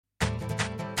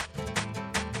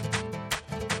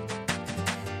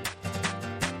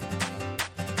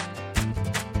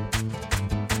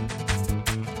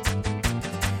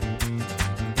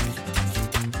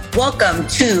Welcome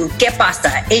to ¿Qué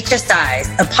pasa?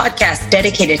 HSIs, a podcast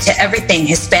dedicated to everything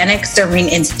Hispanic serving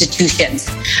institutions.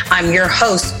 I'm your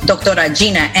host, Dr.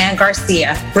 Gina Ann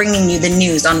Garcia, bringing you the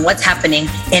news on what's happening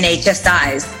in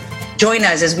HSIs. Join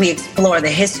us as we explore the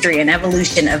history and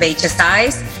evolution of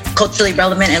HSIs, culturally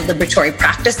relevant and liberatory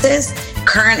practices,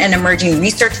 current and emerging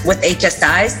research with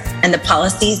HSIs, and the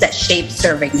policies that shape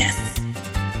servingness.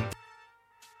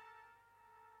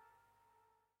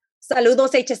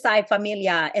 Saludos HSI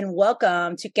familia, and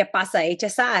welcome to ¿Qué pasa?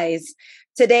 HSIs.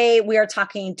 Today, we are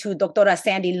talking to Dr.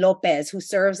 Sandy Lopez, who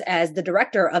serves as the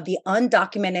director of the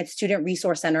Undocumented Student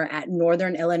Resource Center at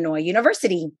Northern Illinois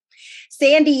University.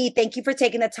 Sandy, thank you for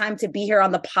taking the time to be here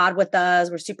on the pod with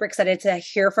us. We're super excited to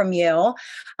hear from you.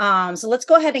 So let's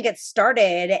go ahead and get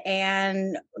started,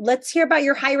 and let's hear about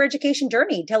your higher education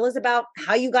journey. Tell us about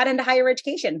how you got into higher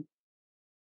education.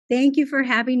 Thank you for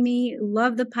having me.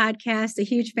 Love the podcast. A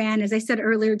huge fan. As I said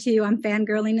earlier to you, I'm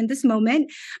fangirling in this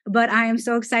moment, but I am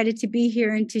so excited to be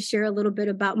here and to share a little bit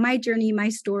about my journey, my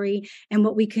story, and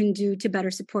what we can do to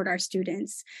better support our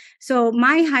students. So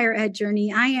my higher ed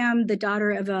journey, I am the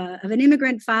daughter of an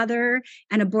immigrant father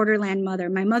and a borderland mother.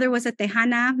 My mother was a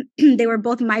Tejana. They were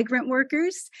both migrant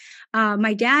workers.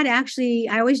 My dad actually,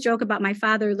 I always joke about my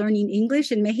father learning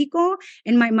English in Mexico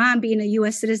and my mom being a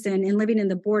U.S. citizen and living in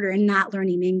the border and not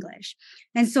learning English.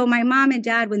 And so my mom and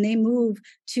dad, when they move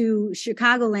to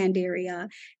Chicagoland area,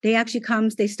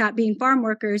 they stop being farm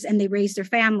workers and they raise their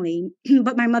family.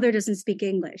 But my mother doesn't speak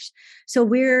English. So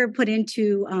we're put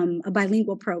into a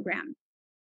bilingual program.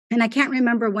 And I can't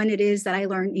remember when it is that I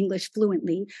learn English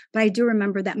fluently, but I do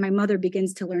remember that my mother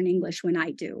begins to learn English when I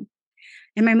do.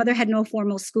 And my mother had no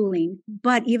formal schooling,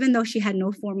 but even though she had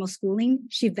no formal schooling,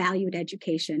 she valued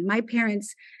education. My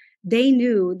parents, they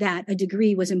knew that a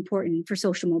degree was important for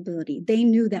social mobility. They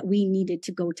knew that we needed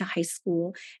to go to high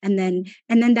school. And then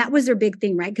that was their big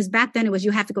thing, right? Because back then it was, you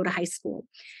have to go to high school.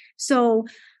 So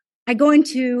I go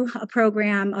into a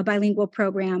program, a bilingual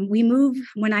program. We move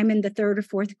when I'm in the third or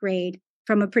fourth grade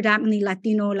from a predominantly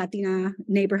Latina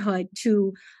neighborhood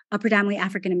to a predominantly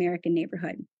African-American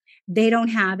neighborhood. They don't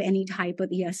have any type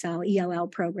of ESL, ELL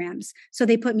programs. So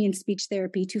they put me in speech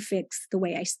therapy to fix the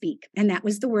way I speak. And that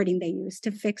was the wording they used,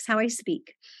 to fix how I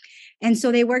speak. And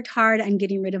so they worked hard on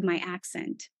getting rid of my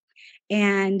accent.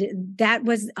 And that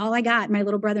was all I got, my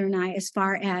little brother and I, as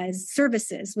far as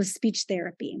services, was speech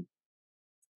therapy.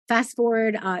 Fast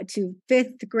forward to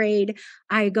fifth grade,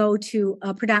 I go to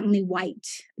a predominantly white.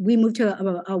 We moved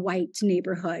to a white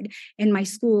neighborhood, and my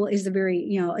school is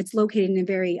it's located in a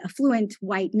very affluent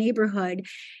white neighborhood.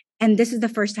 And this is the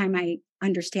first time I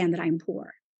understand that I'm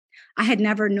poor. I had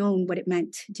never known what it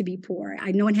meant to be poor.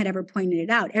 No one had ever pointed it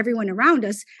out. Everyone around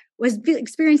us was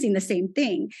experiencing the same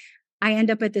thing. I end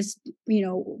up at this,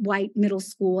 white middle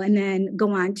school and then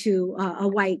go on to a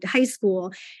white high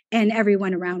school, and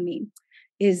everyone around me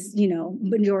is,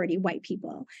 majority white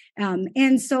people.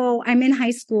 And so I'm in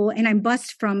high school and I'm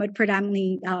bused from a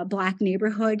predominantly Black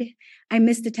neighborhood. I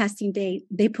missed the testing date.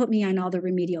 They put me on all the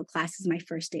remedial classes my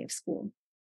first day of school.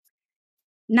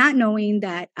 Not knowing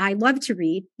that I love to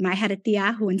read, I had a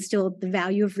tia who instilled the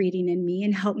value of reading in me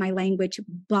and helped my language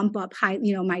bump up high,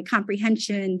 my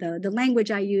comprehension, the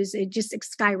language I use, it just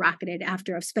skyrocketed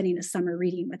after spending a summer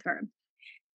reading with her.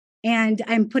 And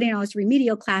I'm putting all these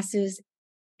remedial classes.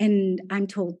 And I'm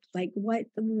told,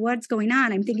 what's going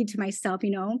on? I'm thinking to myself,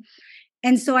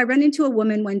 And so I run into a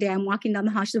woman one day. I'm walking down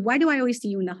the hall. She said, "Why do I always see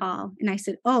you in the hall?" And I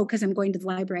said, "Oh, because I'm going to the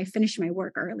library. I finished my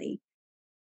work early."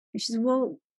 And she said,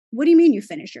 "Well, what do you mean you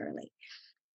finish early?"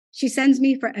 She sends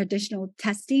me for additional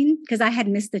testing because I had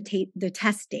missed the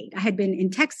test date. I had been in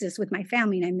Texas with my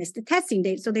family and I missed the testing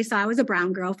date. So they saw I was a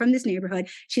brown girl from this neighborhood.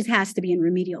 She has to be in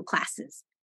remedial classes.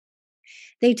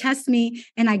 They test me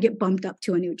and I get bumped up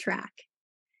to a new track.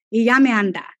 Y ya me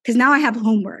anda, because now I have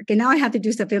homework and now I have to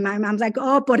do stuff. And my mom's like,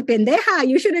 "Oh, por pendeja,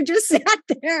 you should have just sat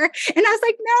there." And I was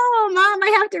like, "No, Mom,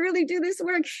 I have to really do this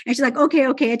work." And she's like, okay,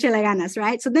 échale ganas,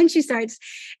 right? So then she starts.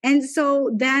 And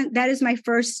so that is my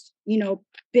first,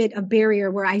 bit of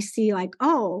barrier where I see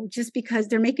just because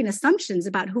they're making assumptions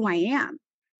about who I am,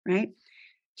 right?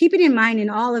 Keeping in mind in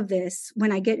all of this,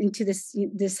 when I get into this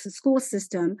school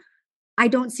system, I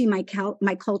don't see my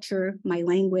culture, my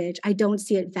language. I don't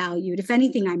see it valued. If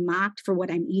anything, I'm mocked for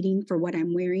what I'm eating, for what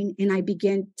I'm wearing, and I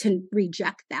begin to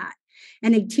reject that.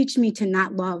 And they teach me to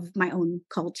not love my own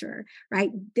culture, right?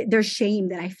 There's shame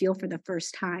that I feel for the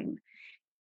first time.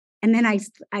 And then I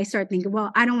start thinking,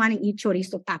 well, I don't want to eat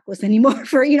chorizo tacos anymore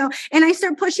and I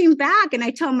start pushing back and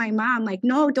I tell my mom,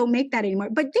 no, don't make that anymore.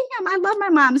 But damn, I love my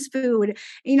mom's food,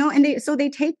 and they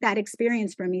take that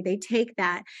experience from me. They take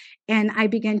that and I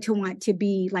begin to want to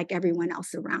be like everyone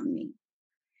else around me.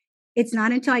 It's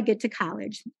not until I get to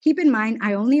college. Keep in mind,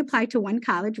 I only applied to one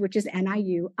college, which is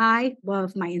NIU. I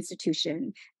love my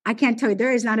institution. I can't tell you,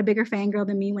 there is not a bigger fangirl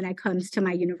than me when it comes to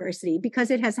my university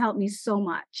because it has helped me so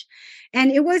much.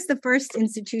 And it was the first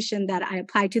institution that I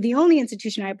applied to, the only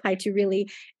institution I applied to really.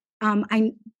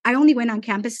 I only went on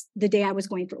campus the day I was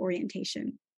going for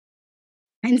orientation.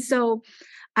 And so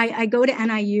I go to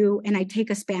NIU and I take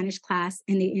a Spanish class,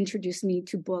 and they introduce me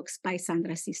to books by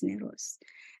Sandra Cisneros.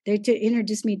 They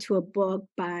introduced me to a book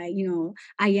by,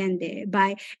 Allende,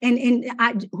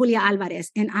 and Julia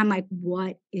Alvarez. And I'm like,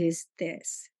 what is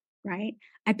this? Right?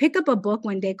 I pick up a book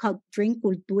one day called Drink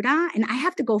Cultura, and I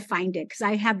have to go find it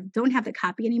because don't have the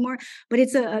copy anymore. But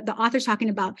it's the author's talking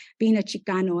about being a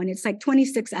Chicano, and it's like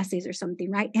 26 essays or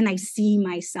something, right? And I see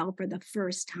myself for the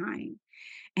first time.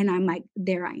 And I'm like,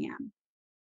 there I am,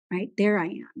 right? There I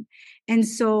am. And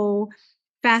so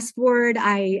fast forward,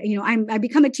 I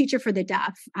become a teacher for the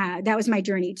deaf. That was my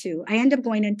journey too. I end up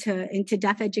going into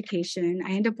deaf education.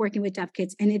 I end up working with deaf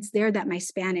kids, and it's there that my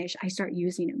Spanish, I start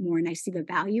using it more, and I see the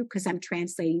value because I'm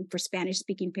translating for Spanish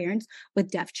speaking parents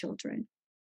with deaf children.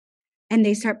 And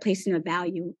they start placing a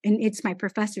value. And it's my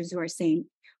professors who are saying,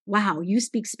 wow, you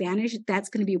speak Spanish, that's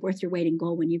going to be worth your weight in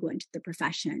gold when you go into the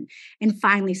profession. And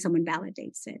finally, someone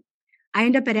validates it. I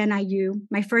end up at NIU.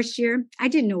 My first year, I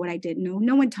didn't know what I didn't know.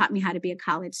 No one taught me how to be a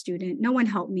college student. No one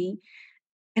helped me.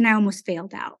 And I almost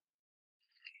failed out.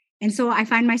 And so I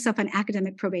find myself on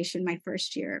academic probation my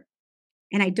first year.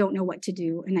 And I don't know what to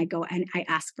do. And I go and I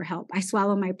ask for help. I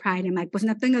swallow my pride. I'm like, pues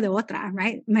no tengo de otra,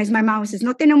 right? As my mom says,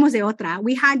 no tenemos de otra.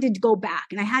 We had to go back.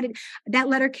 And that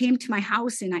letter came to my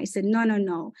house, and I said,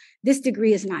 no. This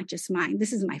degree is not just mine.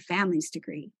 This is my family's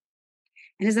degree.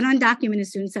 And as an undocumented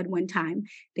student said one time,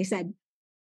 they said,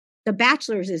 the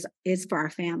bachelor's is for our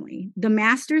family. The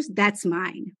master's, that's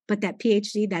mine. But that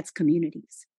PhD, that's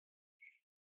community's.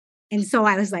 And so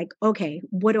I was like, okay,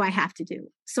 what do I have to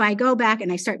do? So I go back and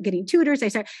I start getting tutors.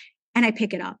 And I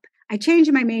pick it up. I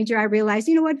change my major. I realize,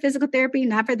 you know what, physical therapy,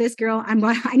 not for this girl.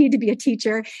 I need to be a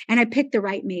teacher. And I picked the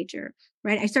right major,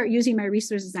 right? I start using my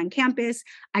resources on campus.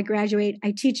 I graduate.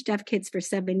 I teach deaf kids for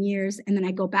 7 years. And then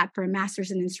I go back for a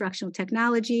master's in instructional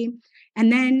technology.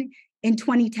 And then in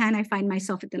 2010, I find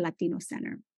myself at the Latino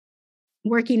Center,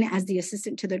 working as the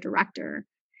assistant to the director.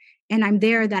 And I'm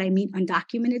there that I meet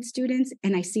undocumented students,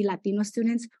 and I see Latino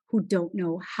students who don't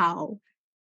know how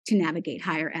to navigate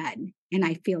higher ed. And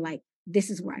I feel like this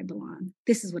is where I belong.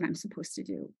 This is what I'm supposed to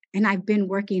do. And I've been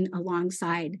working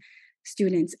alongside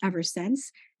students ever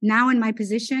since. Now in my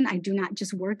position, I do not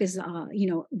just work as,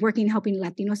 working, helping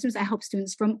Latino students. I help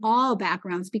students from all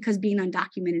backgrounds because being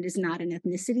undocumented is not an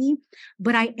ethnicity,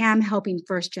 but I am helping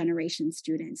first generation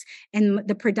students. And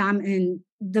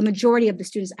the majority of the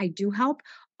students I do help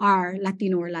are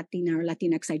Latino or Latina or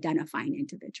Latinx identifying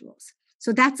individuals.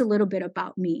 So that's a little bit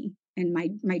about me and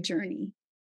my journey.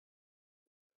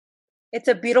 It's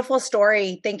a beautiful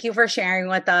story. Thank you for sharing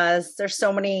with us. There's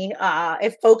so many,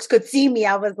 if folks could see me,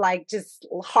 I was like just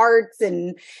hearts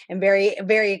and very,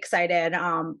 very excited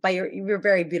by your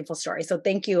very beautiful story. So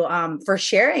thank you for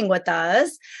sharing with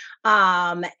us.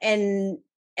 And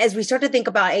as we start to think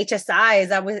about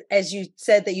HSIs, as you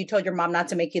said that you told your mom not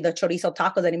to make you the chorizo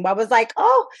tacos anymore, I was like,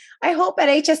 oh, I hope at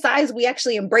HSIs we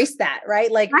actually embrace that,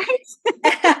 right? Like, right?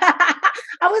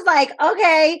 I was like,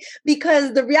 okay,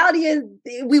 because the reality is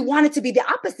we want it to be the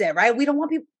opposite, right? We don't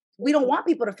want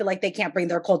people to feel like they can't bring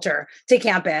their culture to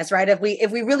campus, right? If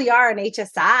we really are an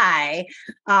HSI.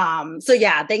 So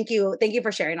yeah, thank you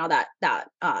for sharing all that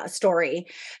story.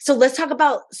 So let's talk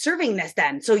about servingness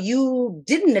then. So you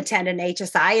didn't attend an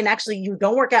HSI, and actually you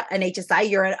don't work at an HSI.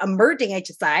 You're an emerging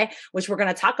HSI, which we're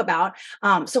going to talk about.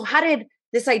 So how did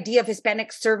this idea of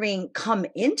Hispanic serving come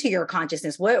into your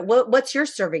consciousness? What's your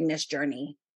servingness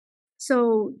journey?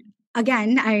 So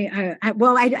again, I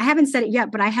haven't said it yet,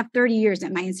 but I have 30 years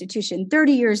at my institution,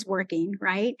 30 years working,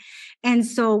 right? And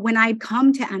so when I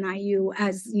come to NIU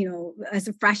as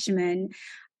a freshman,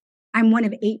 I'm one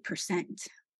of 8%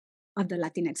 of the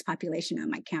Latinx population on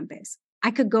my campus.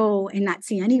 I could go and not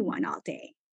see anyone all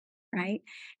day, right?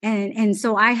 And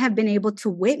so I have been able to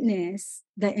witness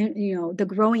the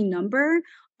growing number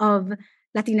of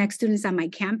Latinx students on my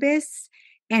campus,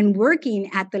 and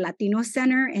working at the Latino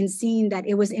Center and seeing that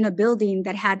it was in a building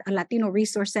that had a Latino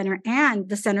Resource Center and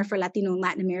the Center for Latino and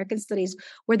Latin American Studies,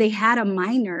 where they had a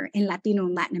minor in Latino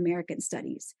and Latin American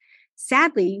Studies.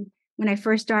 Sadly, when I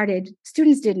first started,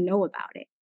 students didn't know about it.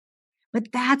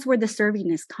 But that's where the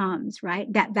servingness comes, right?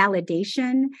 That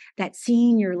validation, that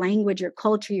seeing your language, your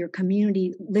culture, your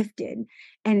community lifted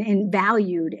and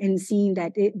valued, and seeing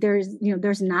that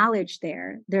there's knowledge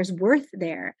there, there's worth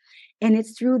there. And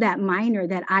it's through that minor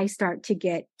that I start to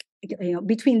get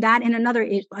between that and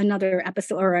another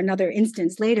episode or another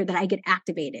instance later, that I get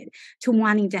activated to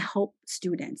wanting to help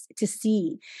students to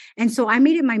see. And so I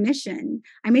made it my mission.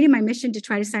 To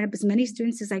try to sign up as many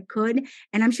students as I could.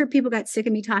 And I'm sure people got sick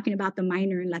of me talking about the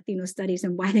minor in Latino studies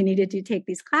and why they needed to take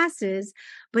these classes.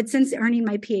 But since earning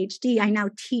my PhD, I now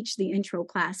teach the intro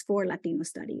class for Latino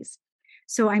studies.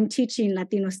 So I'm teaching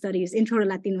Latino studies, intro to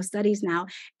Latino studies now.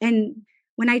 And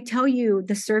when I tell you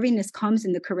the servingness comes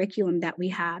in the curriculum that we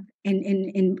have, and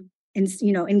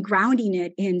in grounding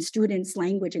it in students'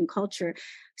 language and culture,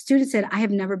 students said, I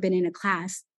have never been in a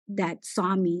class that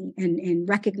saw me and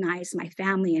recognized my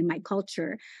family and my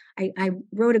culture. I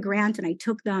wrote a grant and I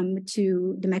took them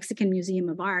to the Mexican Museum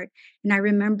of Art. And I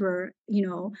remember,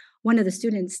 one of the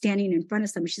students standing in front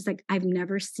of them. She's like, I've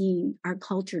never seen our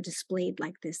culture displayed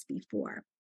like this before.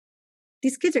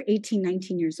 These kids are 18,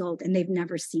 19 years old, and they've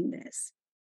never seen this.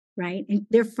 Right. And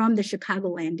they're from the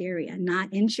Chicagoland area,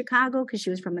 not in Chicago because she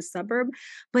was from a suburb.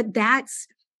 But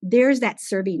there's that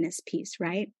servingness piece,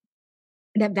 right?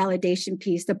 That validation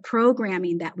piece, the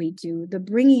programming that we do, the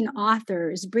bringing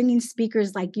authors, bringing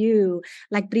speakers like you,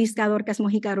 like Prisca Dorcas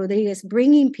Mojica Rodriguez,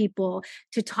 bringing people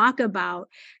to talk about,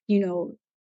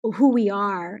 who we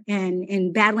are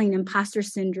and battling imposter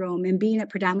syndrome and being at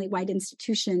predominantly white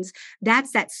institutions.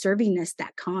 That's that servingness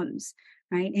that comes.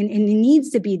 Right. And it needs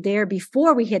to be there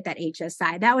before we hit that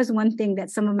HSI. That was one thing that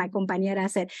some of my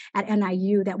compañeras said at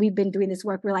NIU, that we've been doing this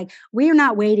work. We're like, we're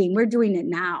not waiting. We're doing it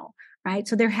now. Right.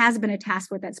 So there has been a task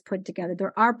force that's put together.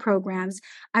 There are programs.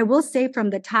 I will say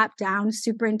from the top down,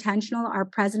 super intentional. Our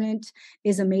president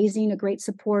is amazing, a great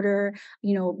supporter,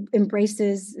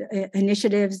 embraces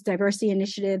initiatives, diversity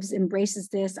initiatives, embraces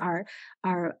this. Our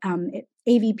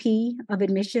AVP of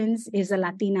admissions is a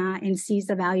Latina and sees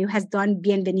the value, has done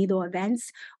bienvenido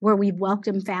events where we've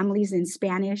welcomed families in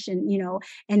Spanish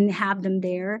and have them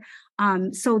there.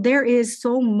 So there is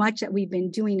so much that we've been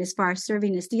doing as far as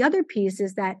serving us. The other piece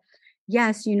is that,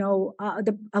 yes,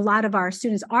 a lot of our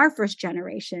students are first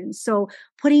generation. So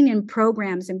putting in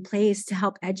programs in place to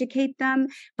help educate them,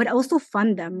 but also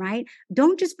fund them, right?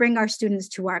 Don't just bring our students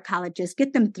to our colleges,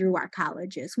 get them through our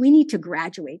colleges. We need to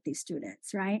graduate these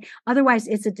students, right? Otherwise,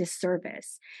 it's a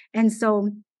disservice. And so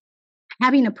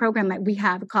having a program that we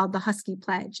have called the Husky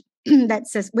Pledge, that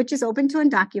says, which is open to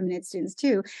undocumented students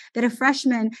too, that if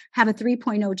freshmen have a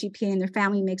 3.0 GPA and their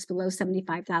family makes below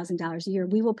 $75,000 a year,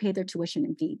 we will pay their tuition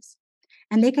and fees.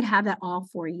 And they could have that all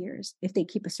 4 years if they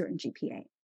keep a certain GPA,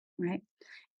 right?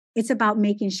 It's about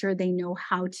making sure they know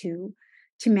how to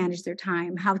manage their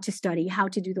time, how to study, how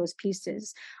to do those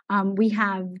pieces. We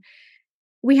have,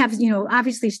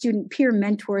 obviously student peer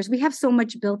mentors. We have so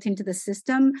much built into the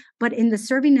system, but in the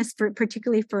servingness,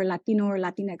 particularly for Latino or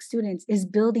Latinx students, is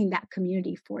building that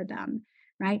community for them.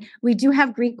 Right. We do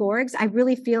have Greek orgs. I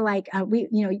really feel like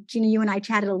Gina, you and I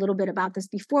chatted a little bit about this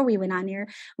before we went on here,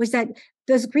 was that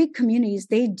those Greek communities,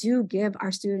 they do give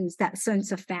our students that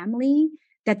sense of family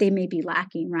that they may be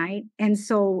lacking. Right. And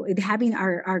so having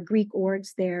our Greek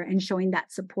orgs there and showing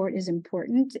that support is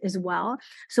important as well.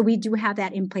 So we do have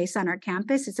that in place on our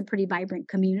campus. It's a pretty vibrant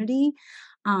community.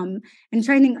 And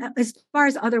trying as far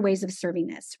as other ways of serving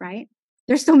this. Right.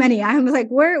 There's so many. I'm like,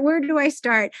 where do I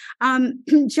start?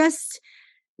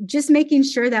 Just making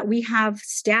sure that we have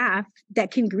staff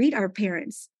that can greet our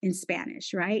parents in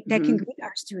Spanish, right? That can greet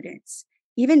our students.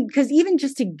 Even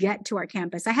just to get to our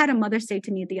campus. I had a mother say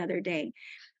to me the other day,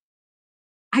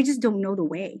 I just don't know the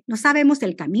way. No sabemos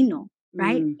el camino,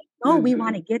 right? We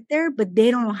want to get there, but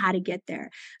they don't know how to get there.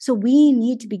 So we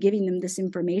need to be giving them this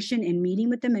information and meeting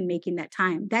with them and making that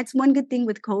time. That's one good thing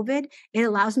with COVID. It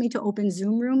allows me to open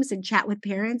Zoom rooms and chat with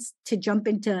parents, to jump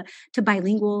into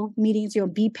bilingual meetings,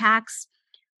 BPACs,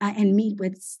 and meet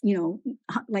with,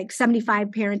 like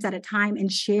 75 parents at a time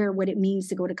and share what it means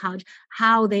to go to college,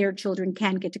 how their children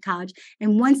can get to college.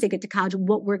 And once they get to college,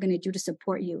 what we're going to do to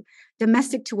support you.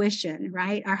 Domestic tuition,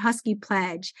 right? Our Husky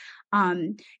Pledge,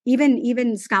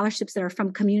 even scholarships that are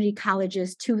from community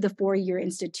colleges to the 4-year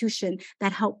institution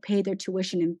that help pay their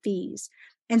tuition and fees.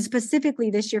 And specifically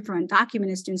this year for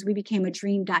undocumented students, we became a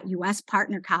Dream.us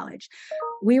partner college.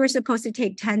 We were supposed to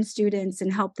take 10 students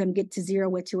and help them get to zero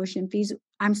with tuition and fees.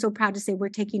 I'm so proud to say we're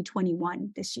taking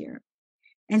 21 this year.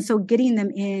 And so getting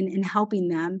them in and helping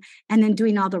them and then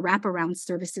doing all the wraparound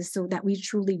services so that we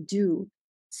truly do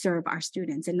serve our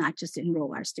students and not just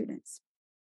enroll our students.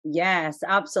 Yes,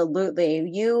 absolutely.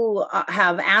 You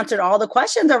have answered all the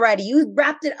questions already. You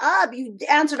wrapped it up. You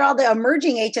answered all the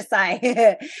emerging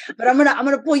HSI. But I'm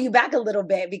gonna pull you back a little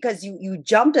bit because you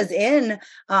jumped us in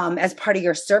as part of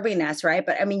your servingness, right?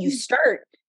 But I mean, you start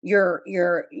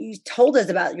you told us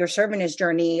about your service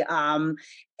journey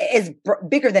is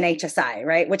bigger than HSI,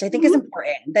 right? Which I think is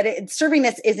important. That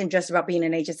serving-ness isn't just about being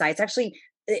an HSI. It's actually,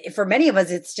 for many of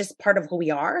us, it's just part of who we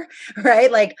are,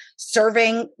 right? Like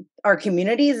serving our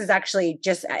communities is actually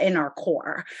just in our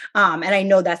core. And I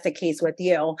know that's the case with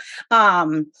you.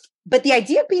 But the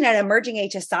idea of being an emerging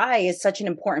HSI is such an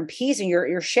important piece, and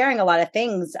you're sharing a lot of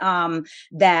things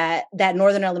that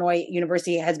Northern Illinois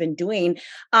University has been doing.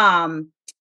 Some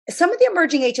of the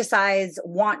emerging HSIs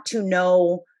want to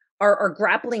know, are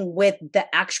grappling with the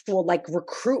actual like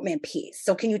recruitment piece.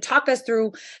 So can you talk us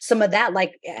through some of that,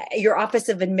 like your Office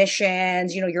of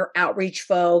Admissions, your outreach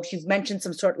folks? You've mentioned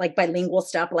some sort of like bilingual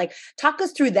stuff. Like talk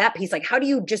us through that piece. Like how do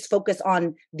you just focus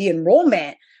on the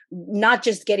enrollment, not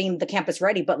just getting the campus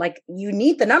ready, but like you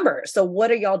need the numbers. So what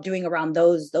are y'all doing around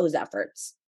those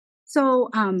efforts? So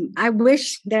I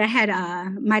wish that I had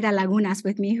Mayra Lagunas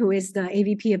with me, who is the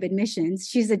AVP of admissions.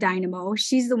 She's a dynamo.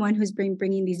 She's the one who's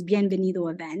bringing these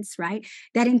bienvenido events, right?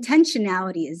 That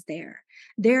intentionality is there.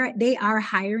 They are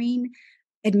hiring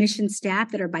admission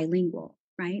staff that are bilingual,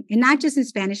 right? And not just in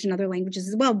Spanish and other languages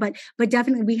as well, but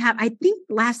definitely we have, I think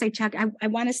last I checked, I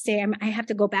want to say, I have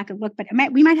to go back and look, but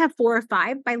we might have 4 or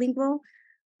 5 bilingual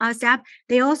staff.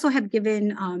 They also have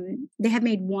given, they have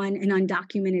made one an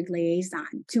undocumented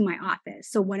liaison to my office.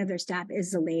 So one of their staff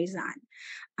is a liaison.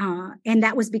 And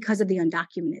that was because of the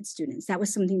undocumented students. That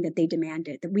was something that they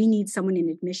demanded, that we need someone in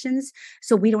admissions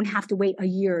so we don't have to wait a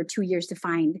year or 2 years to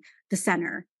find the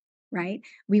center, right?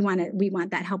 We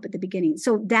want that help at the beginning.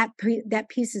 So that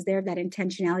piece is there, that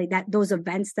intentionality, that those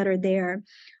events that are there,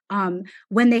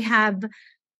 when they have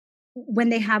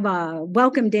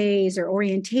welcome days or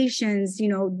orientations,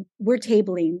 we're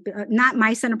tabling, not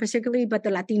my center particularly, but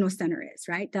the Latino center is,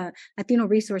 right? The Latino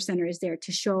Resource Center is there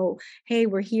to show, hey,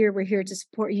 we're here to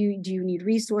support you. Do you need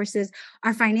resources?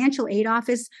 Our financial aid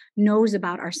office knows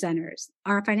about our centers.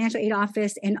 Our financial aid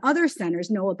office and other centers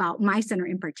know about my center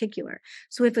in particular.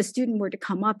 So if a student were to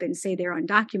come up and say they're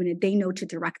undocumented, they know to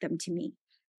direct them to me.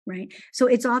 Right. So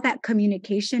it's all that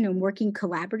communication and working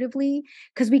collaboratively,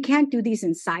 because we can't do these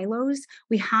in silos.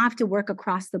 We have to work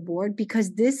across the board,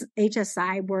 because this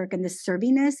HSI work and this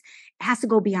servingness has to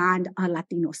go beyond a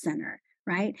Latino center.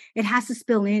 Right. It has to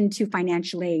spill into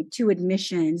financial aid, to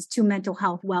admissions, to mental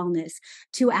health wellness,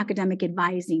 to academic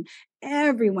advising.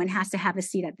 Everyone has to have a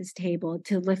seat at this table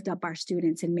to lift up our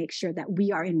students and make sure that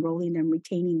we are enrolling them,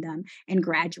 retaining them, and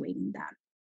graduating them.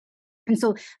 And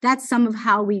so that's some of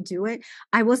how we do it.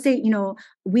 I will say,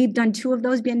 we've done 2 of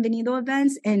those bienvenido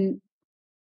events, and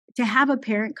to have a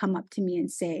parent come up to me and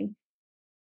say,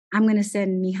 I'm going to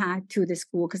send Mija to the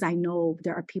school because I know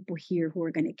there are people here who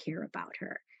are going to care about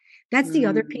her. That's the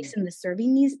other piece in the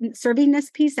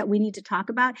servingness piece that we need to talk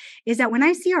about, is that when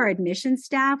I see our admission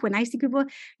staff, when I see people,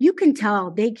 you can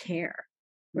tell they care,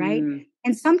 right?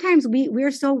 And sometimes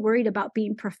we're so worried about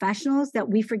being professionals that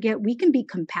we forget we can be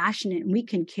compassionate and we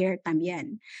can care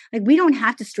también. Like we don't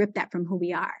have to strip that from who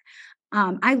we are.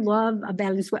 I love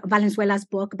Valenzuela's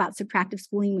book about subtractive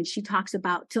schooling, when she talks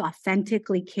about to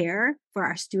authentically care for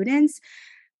our students.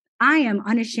 I am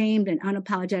unashamed and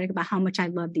unapologetic about how much I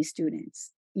love these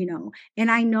students.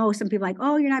 And I know some people are like,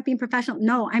 oh, you're not being professional.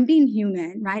 No, I'm being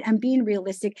human, right? I'm being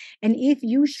realistic. And if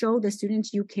you show the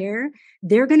students you care,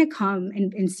 they're going to come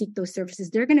and seek those services.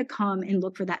 They're going to come and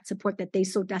look for that support that they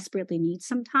so desperately need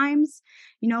sometimes,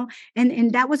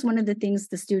 and that was one of the things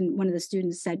one of the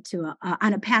students said to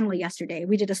on a panel yesterday.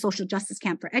 We did a social justice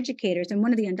camp for educators. And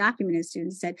one of the undocumented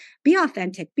students said, be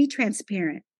authentic, be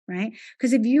transparent, right?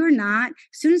 Because if you're not,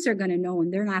 students are going to know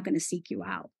and they're not going to seek you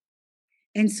out.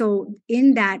 And so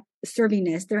in that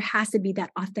servingness, there has to be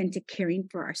that authentic caring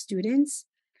for our students,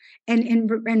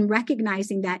 and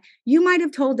recognizing that you might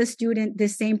have told the student the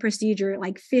same procedure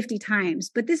like 50 times,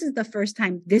 but this is the first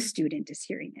time this student is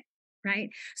hearing it, right?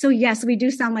 So yes, we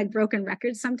do sound like broken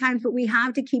records sometimes, but we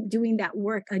have to keep doing that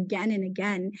work again and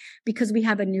again, because we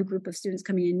have a new group of students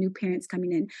coming in, new parents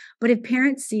coming in. But if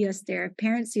parents see us there, if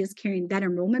parents see us caring, that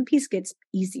enrollment piece gets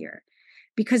easier.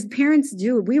 Because parents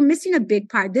do. We're missing a big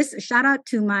part. This shout out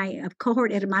to my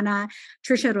cohort hermana,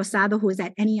 Trisha Rosado, who is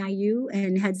at NEIU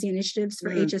and heads the initiatives for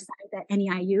HSI at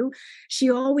NEIU.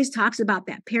 She always talks about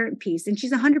that parent piece, and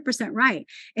she's 100% right.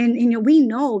 And we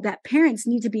know that parents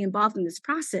need to be involved in this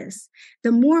process.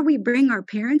 The more we bring our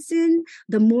parents in,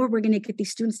 the more we're going to get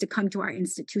these students to come to our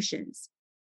institutions.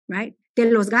 Right? Te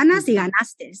los ganas y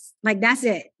ganaste. Like that's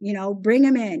it. Bring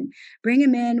them in,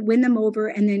 win them over.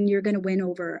 And then you're going to win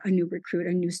over a new recruit,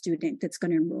 a new student that's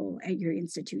going to enroll at your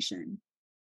institution.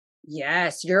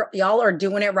 Yes, y'all are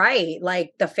doing it right.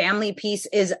 Like the family piece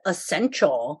is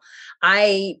essential.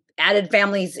 I added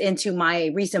families into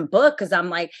my recent book because I'm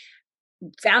like,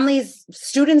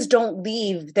 students don't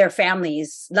leave their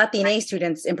families. Latina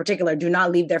students in particular do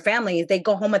not leave their families. They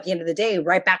go home at the end of the day,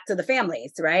 right back to the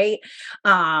families, right?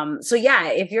 So yeah,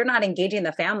 if you're not engaging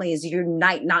the families, you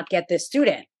might not get this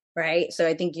student. Right. So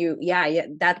I think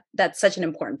that's such an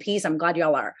important piece. I'm glad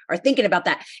y'all are thinking about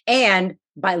that. And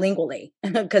bilingually,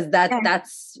 because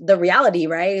that's the reality,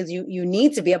 right? Is you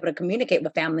need to be able to communicate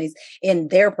with families in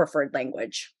their preferred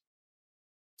language.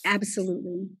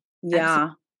 Absolutely. Yeah.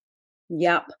 Absolutely.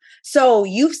 Yep. So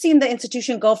you've seen the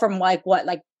institution go from like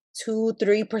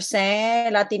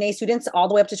 2-3% Latina students all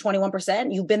the way up to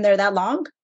 21%. You've been there that long?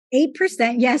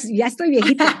 8%. Yes, estoy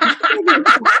viejita.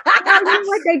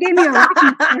 They gave me a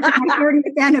rocking for my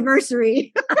 30th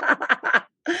anniversary.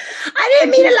 I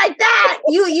didn't mean it like that.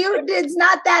 It's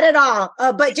not that at all.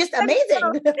 But just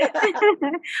amazing.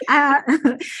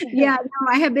 Yeah, no,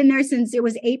 I have been there since it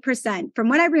was 8%. From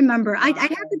what I remember, I'd have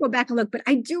to go back and look, but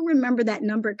I do remember that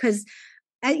number because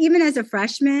even as a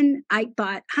freshman, I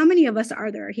thought, how many of us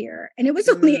are there here? And it was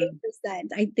only 8%,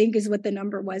 I think is what the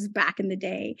number was back in the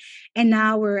day. And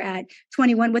now we're at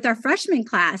 21 with our freshman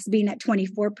class being at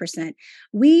 24%.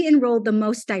 We enrolled the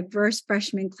most diverse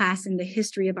freshman class in the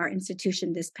history of our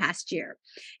institution this past year.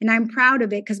 And I'm proud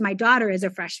of it because my daughter is a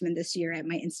freshman this year at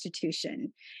my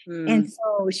institution. And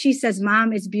so she says,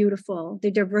 Mom, it's beautiful.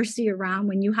 The diversity around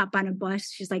when you hop on a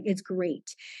bus, she's like, it's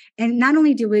great. And not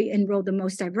only did we enroll the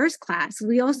most diverse class,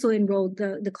 we also enrolled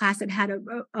the class that had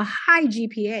a high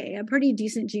GPA, a pretty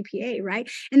decent GPA, right?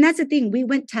 And that's the thing. We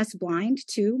went test blind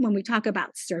too when we talk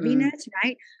about servingness,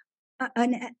 right?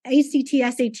 An ACT,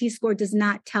 SAT score does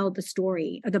not tell the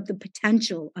story of the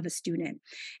potential of a student.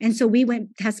 And so we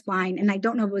went test blind, and I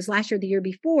don't know if it was last year or the year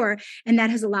before, and that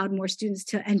has allowed more students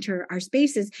to enter our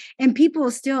spaces. And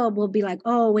people still will be like,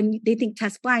 oh, when they think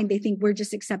test blind, they think we're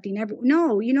just accepting everyone.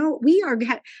 No, we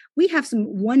have some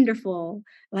wonderful,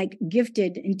 like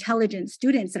gifted, intelligent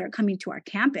students that are coming to our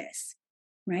campus,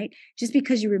 right? Just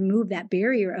because you remove that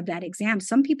barrier of that exam,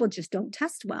 some people just don't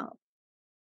test well.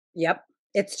 Yep.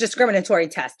 It's discriminatory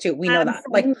test too. We know that.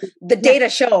 Like the data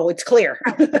show, it's clear.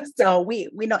 So we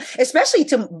know, especially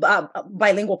to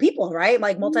bilingual people, right?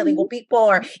 Like multilingual people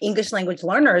or English language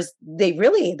learners,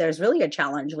 there's really a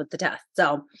challenge with the test.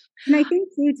 So, and I think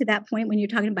too, to that point, when you're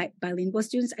talking about bilingual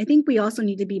students, I think we also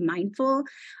need to be mindful.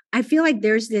 I feel like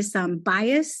there's this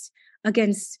bias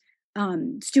against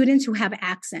students who have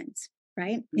accents,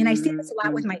 right? And I see this a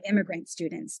lot with my immigrant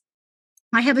students.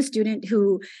 I have a student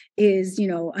who is,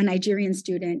 a Nigerian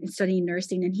student studying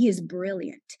nursing, and he is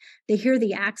brilliant. They hear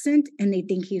the accent and they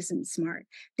think he isn't smart.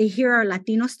 They hear our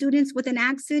Latino students with an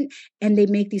accent and they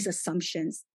make these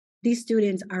assumptions. These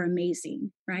students are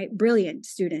amazing, right? Brilliant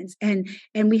students. And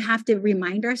we have to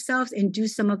remind ourselves and do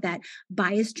some of that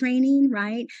bias training,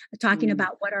 right? Talking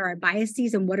about what are our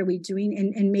biases and what are we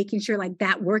doing, and making sure like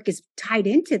that work is tied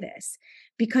into this.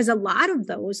 Because a lot of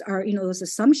those are, those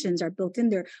assumptions are built in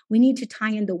there. We need to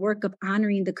tie in the work of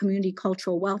honoring the community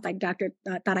cultural wealth, like Dr.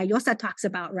 Tarayosa talks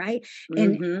about, right?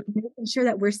 And making sure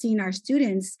that we're seeing our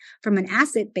students from an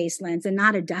asset-based lens and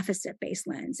not a deficit-based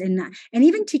lens, and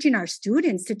even teaching our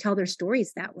students to tell their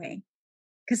stories that way.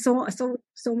 Because so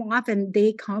often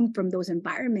they come from those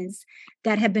environments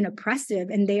that have been oppressive,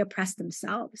 and they oppress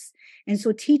themselves. And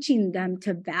so teaching them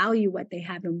to value what they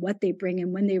have and what they bring,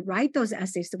 and when they write those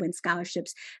essays to win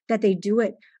scholarships, that they do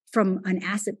it from an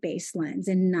asset-based lens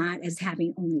and not as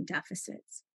having only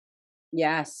deficits.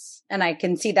 Yes. And I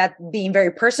can see that being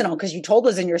very personal, because you told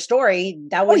us in your story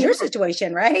that was your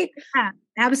situation, right? Yeah,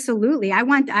 absolutely. I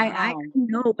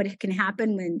know what can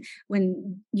happen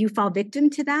when you fall victim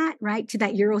to that, right? To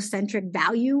that Eurocentric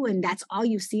value, and that's all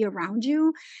you see around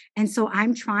you. And so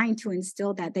I'm trying to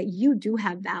instill that you do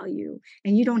have value,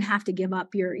 and you don't have to give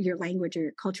up your language or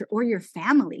your culture or your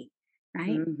family,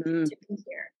 right? To be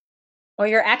here. Or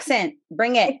your accent.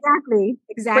 Bring it. Exactly.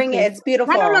 Bring it. It's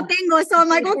beautiful. I don't lo tengo, so I'm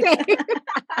like, okay.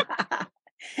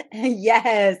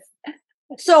 Yes.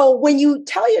 So when you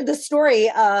tell the story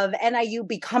of NIU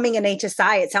becoming an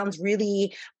HSI, it sounds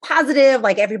really positive,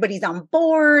 like everybody's on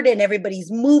board and everybody's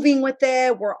moving with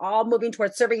it. We're all moving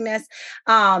towards servingness.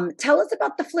 Tell us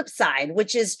about the flip side,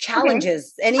 which is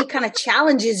challenges. Okay. Any kind of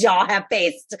challenges y'all have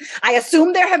faced? I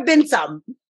assume there have been some.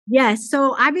 Yes.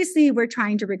 So obviously we're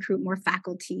trying to recruit more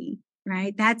faculty,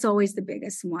 right? That's always the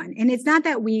biggest one. And it's not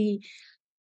that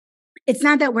it's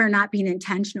not that we're not being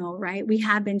intentional, right? We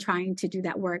have been trying to do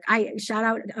that work. I shout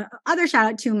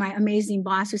out to my amazing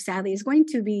boss, who sadly is going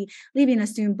to be leaving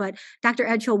us soon. But Dr.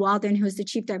 Edgel Walden, who is the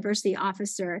Chief Diversity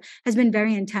Officer, has been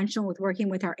very intentional with working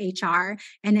with our HR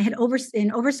and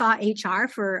oversaw HR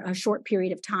for a short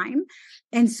period of time.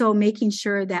 And so making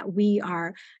sure that we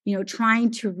are, trying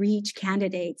to reach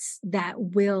candidates that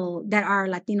are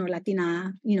Latino,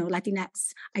 Latina,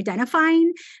 Latinx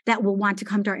identifying, that will want to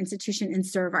come to our institution and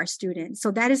serve our students.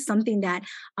 So that is something that,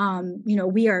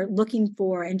 we are looking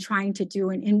for and trying to do.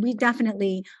 And we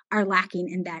definitely are lacking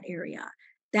in that area.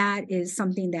 That is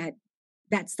something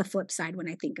that's the flip side when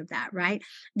I think of that, right?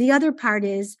 The other part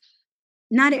is,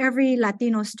 not every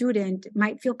Latino student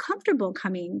might feel comfortable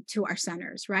coming to our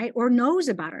centers, right? Or knows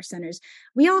about our centers.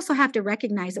 We also have to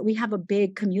recognize that we have a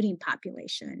big commuting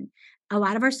population. A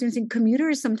lot of our students and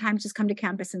commuters sometimes just come to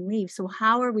campus and leave. So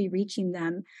how are we reaching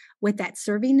them with that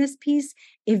servingness piece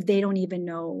if they don't even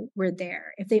know we're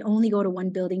there? If they only go to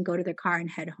one building, go to their car and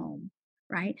head home,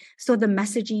 right? So the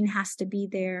messaging has to be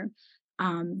there.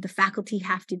 The faculty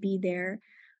have to be there.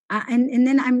 And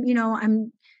then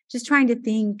I'm just trying to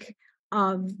think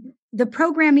of, the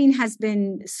programming has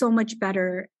been so much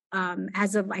better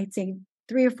as of, I'd say,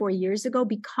 3 or 4 years ago,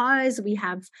 because we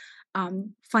have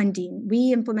funding.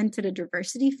 We implemented a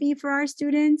diversity fee for our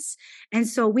students. And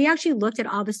so we actually looked at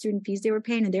all the student fees they were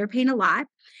paying, and they were paying a lot.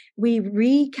 We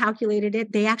recalculated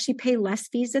it. They actually pay less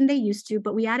fees than they used to,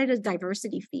 but we added a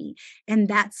diversity fee, and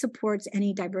that supports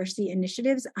any diversity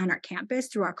initiatives on our campus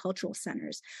through our cultural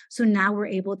centers. So now we're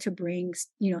able to bring,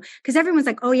 because everyone's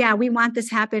like, oh yeah, we want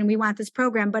this happen. We want this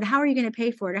program, but how are you going to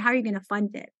pay for it? Or how are you going to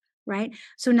fund it? Right.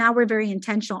 So now we're very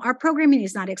intentional. Our programming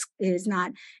is not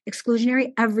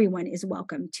exclusionary. Everyone is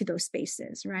welcome to those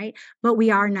spaces. Right. But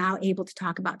we are now able to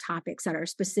talk about topics that are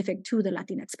specific to the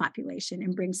Latinx population,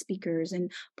 and bring speakers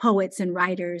and poets and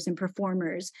writers and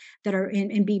performers that are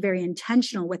and be very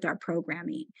intentional with our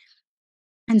programming.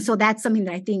 And so that's something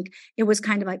that I think it was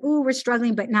kind of like, oh, we're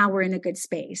struggling, but now we're in a good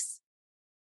space.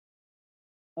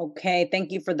 Okay.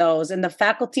 Thank you for those. And the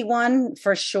faculty one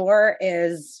for sure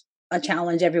is a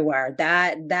challenge everywhere.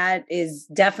 That is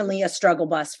definitely a struggle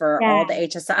bus for all the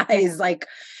HSIs. Yeah. Like,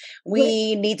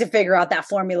 we need to figure out that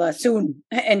formula soon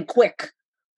and quick.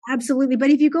 Absolutely. But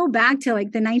if you go back to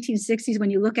like the 1960s, when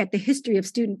you look at the history of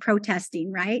student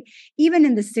protesting, right? Even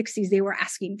in the 60s, they were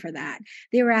asking for that.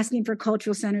 They were asking for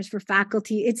cultural centers, for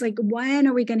faculty. It's like, when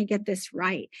are we going to get this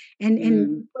right?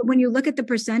 And when you look at the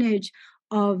percentage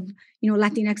of,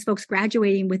 Latinx folks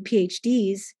graduating with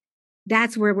PhDs,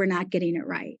 that's where we're not getting it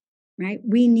right. Right.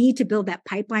 We need to build that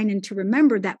pipeline, and to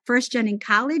remember that first gen in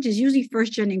college is usually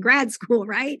first gen in grad school,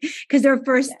 right? Because they're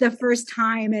the first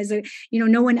time as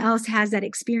no one else has that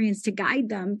experience to guide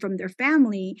them from their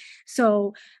family.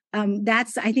 So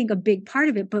that's, I think, a big part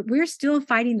of it. But we're still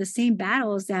fighting the same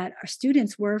battles that our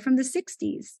students were from the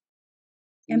 60s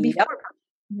and before,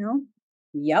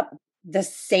 Yep. The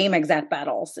same exact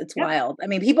battles. It's wild. I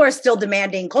mean, people are still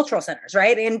demanding cultural centers,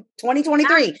 right? In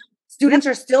 2023. Students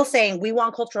are still saying, we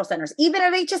want cultural centers, even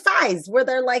at HSIs, where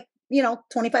they're like,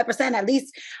 25% at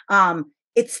least.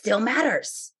 It still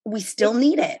matters. We still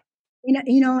need it.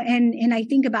 And I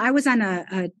think I was on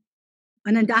an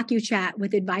Undocu chat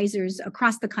with advisors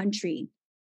across the country,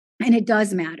 and it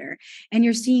does matter. And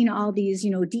you're seeing all these,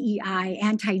 DEI,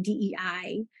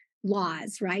 anti-DEI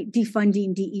laws, right?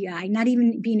 Defunding DEI, not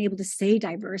even being able to say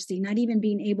diversity, not even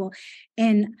being able,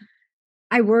 and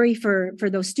I worry for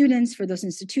those students, for those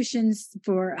institutions,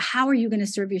 for how are you going to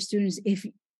serve your students if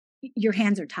your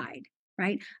hands are tied,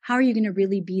 right? How are you going to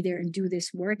really be there and do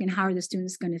this work? And how are the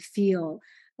students going to feel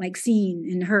like seen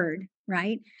and heard,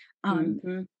 right?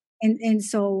 And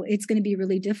so it's going to be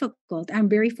really difficult. I'm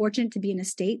very fortunate to be in a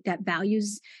state that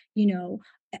values,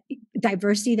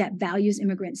 diversity, that values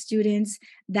immigrant students,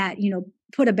 that,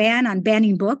 put a ban on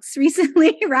banning books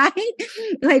recently, right?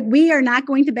 Like, we are not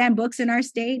going to ban books in our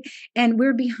state. And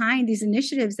we're behind these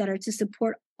initiatives that are to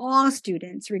support all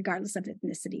students, regardless of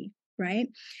ethnicity, right?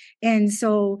 And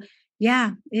so,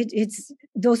 yeah, it's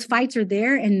those fights are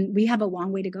there, and we have a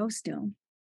long way to go still.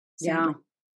 Yeah.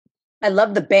 I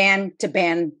love the ban to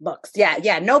ban books.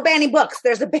 Yeah. No banning books.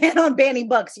 There's a ban on banning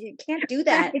books. You can't do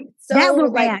that. It's so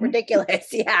ridiculous.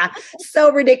 Yeah.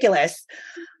 So ridiculous.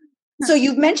 So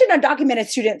you've mentioned undocumented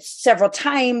students several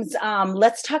times.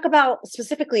 Let's talk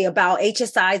specifically about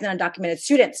HSIs and undocumented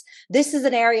students. This is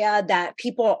an area that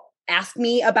people ask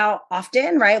me about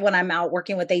often, right? When I'm out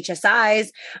working with HSIs.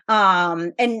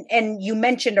 And you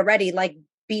mentioned already, like,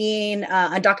 being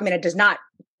undocumented does not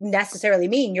necessarily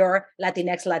mean you're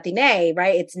Latinx, Latine,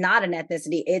 right? It's not an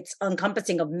ethnicity. It's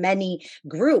encompassing of many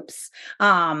groups.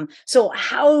 So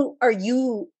how are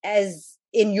you, as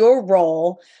in your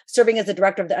role, serving as the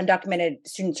director of the Undocumented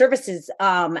Student Services,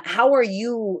 how are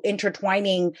you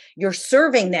intertwining your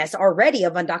servingness already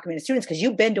of undocumented students? Because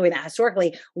you've been doing that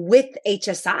historically with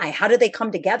HSI. How do they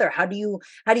come together? How do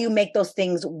you make those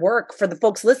things work for the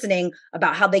folks listening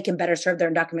about how they can better serve their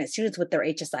undocumented students with their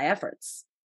HSI efforts?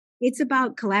 It's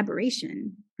about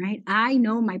collaboration, right? I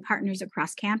know my partners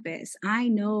across campus. I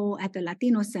know at the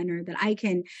Latino Center that I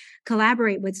can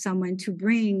collaborate with someone to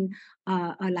bring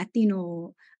a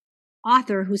Latino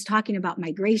author who's talking about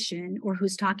migration or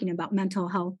who's talking about mental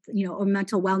health, or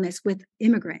mental wellness with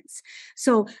immigrants.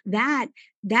 So that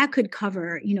could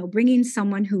cover, bringing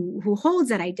someone who holds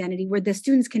that identity where the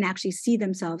students can actually see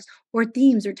themselves, or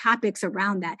themes or topics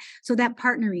around that. So that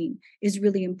partnering is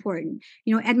really important.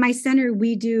 At my center,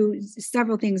 we do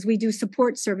several things. We do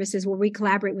support services where we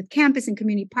collaborate with campus and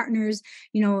community partners,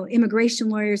 immigration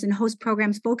lawyers, and host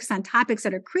programs focused on topics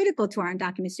that are critical to our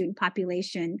undocumented student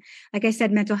population. Like I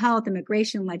said, mental health,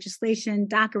 immigration, legislation,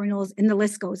 DACA renewals, and the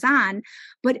list goes on.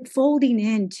 But folding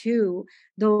into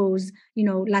those,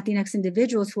 Latinx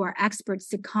individuals who are experts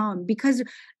to come, because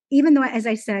even though, as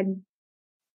I said,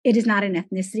 it is not an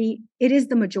ethnicity, it is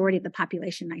the majority of the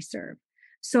population I serve.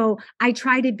 So I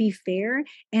try to be fair,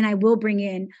 and I will bring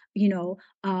in, an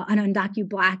undocu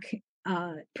Black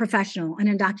professional, an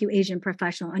undocu Asian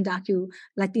professional, undocu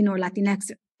Latino or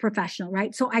Latinx professional,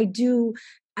 right? So I do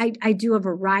a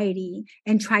variety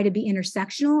and try to be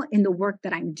intersectional in the work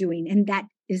that I'm doing. And that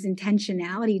is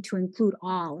intentionality to include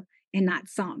all and not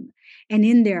some. And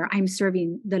in there, I'm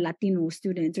serving the Latino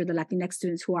students or the Latinx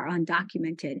students who are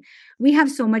undocumented. We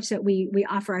have so much that we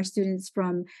offer our students,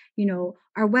 from,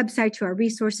 our website to our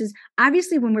resources.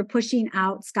 Obviously, when we're pushing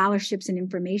out scholarships and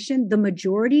information, the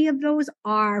majority of those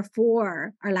are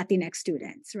for our Latinx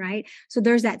students, right? So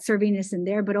there's that servingness in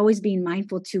there, but always being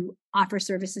mindful to offer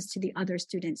services to the other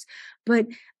students. But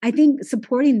I think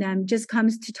supporting them just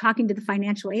comes to talking to the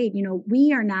financial aid.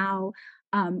 We are now,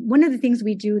 one of the things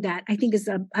we do that I think is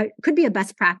could be a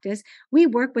best practice, we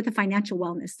work with a financial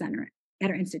wellness center at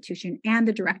our institution and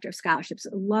the director of scholarships.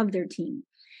 Love their team.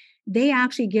 They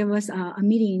actually give us a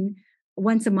meeting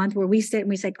once a month where we sit and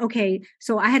we say, okay,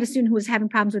 so I had a student who was having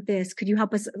problems with this. Could you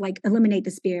help us eliminate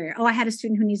this barrier? Oh, I had a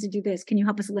student who needs to do this. Can you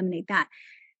help us eliminate that?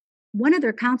 One of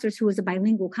their counselors, who was a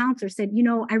bilingual counselor, said,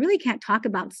 I really can't talk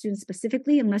about students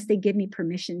specifically unless they give me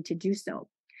permission to do so.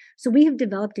 So we have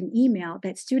developed an email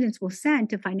that students will send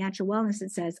to Financial Wellness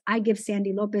that says, I give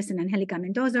Sandy Lopez and Angelica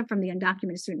Mendoza from the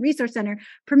Undocumented Student Resource Center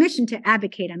permission to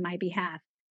advocate on my behalf.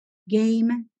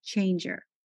 Game changer.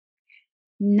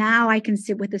 Now I can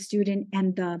sit with the student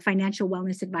and the financial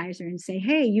wellness advisor and say,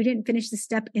 hey, you didn't finish the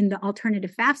step in the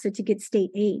alternative FAFSA to get state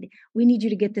aid. We need you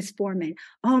to get this form in.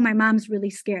 Oh, my mom's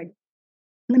really scared.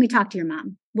 Let me talk to your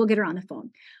mom. We'll get her on the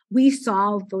phone. We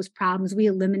solve those problems. We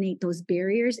eliminate those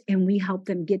barriers, and we help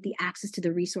them get the access to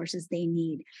the resources they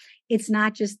need. It's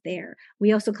not just there.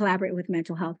 We also collaborate with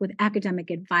mental health, with academic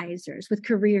advisors, with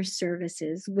career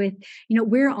services, with,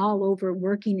 we're all over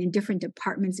working in different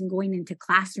departments and going into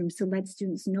classrooms to let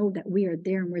students know that we are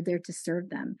there and we're there to serve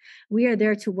them. We are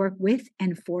there to work with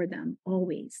and for them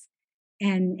always.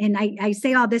 And I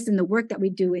say all this in the work that we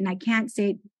do, and I can't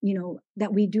say,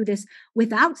 that we do this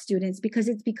without students, because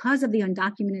it's because of the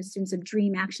undocumented students of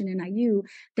DREAM, Action, and IU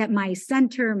that my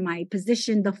center, my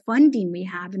position, the funding we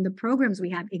have, and the programs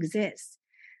we have exists.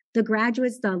 The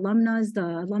graduates, the alumnus,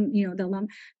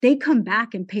 they come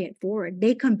back and pay it forward.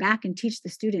 They come back and teach the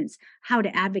students how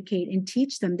to advocate and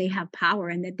teach them they have power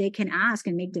and that they can ask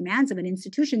and make demands of an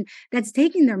institution that's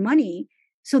taking their money,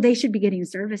 so they should be getting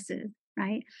services.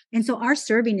 Right. And so our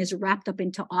serving is wrapped up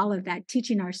into all of that,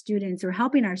 teaching our students or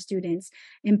helping our students,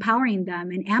 empowering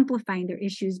them and amplifying their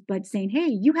issues, but saying, hey,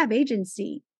 you have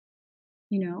agency,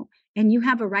 and you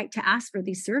have a right to ask for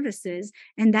these services.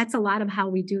 And that's a lot of how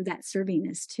we do that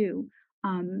servingness too.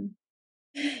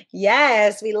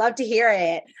 Yes, we love to hear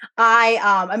it.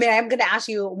 I'm going to ask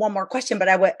you one more question, but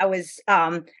I was,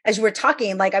 as you were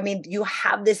talking, you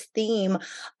have this theme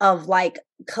of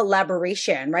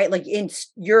collaboration, right? In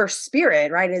your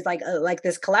spirit, right? Is like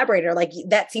this collaborator,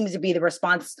 that seems to be the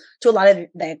response to a lot of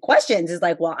the questions is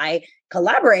well, I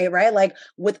collaborate, right?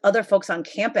 With other folks on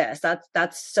campus.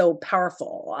 That's so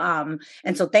powerful.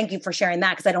 And so thank you for sharing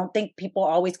that, because I don't think people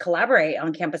always collaborate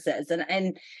on campuses,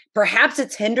 and perhaps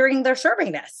it's hindering their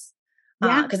servingness.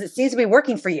 Yeah, because it seems to be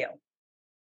working for you.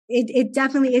 It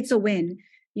definitely, it's a win.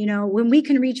 when we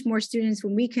can reach more students,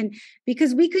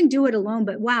 because we can do it alone,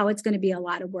 but wow, it's going to be a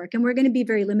lot of work and we're going to be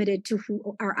very limited to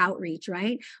our outreach,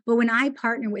 right? But when I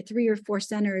partner with 3 or 4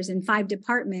 centers and 5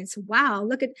 departments, wow,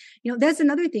 look at, that's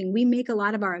another thing. We make a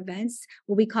lot of our events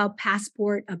what we call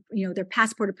passport, they're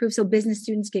passport approved. So business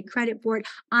students get credit for it,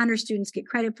 honor students get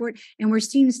credit for it. And we're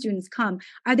seeing students come.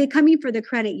 Are they coming for the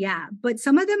credit? Yeah. But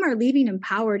some of them are leaving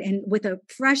empowered and with a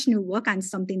fresh new look on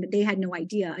something that they had no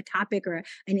idea, a topic or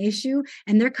an issue,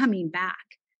 and they're coming back.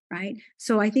 Right.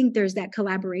 So I think there's that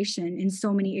collaboration in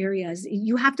so many areas.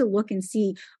 You have to look and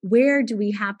see, where do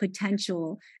we have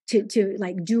potential to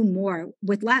like do more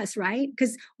with less, right?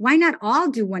 Because why not all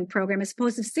do one program as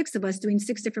opposed to 6 of us doing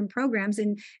 6 different programs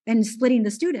and splitting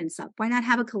the students up? Why not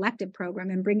have a collective program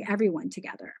and bring everyone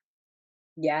together?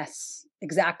 Yes,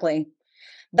 exactly.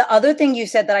 The other thing you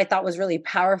said that I thought was really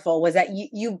powerful was that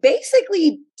you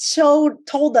basically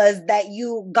told us that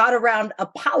you got around a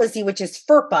policy, which is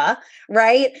FERPA,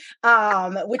 right?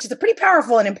 Which is a pretty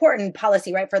powerful and important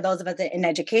policy, right? For those of us in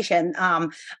education,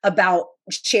 about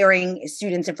sharing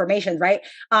students' information, right?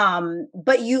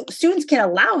 But students can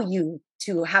allow you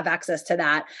to have access to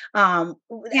that. I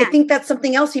think that's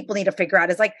something else people need to figure out,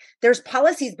 is like, there's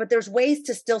policies, but there's ways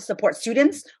to still support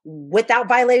students without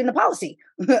violating the policy.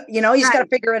 You just got to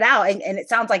figure it out. And it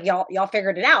sounds like y'all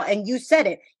figured it out. And you said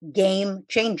it, game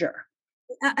changer.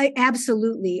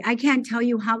 Absolutely. I can't tell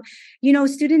you how,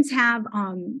 students have,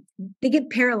 they get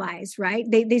paralyzed, right?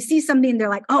 They see something, they're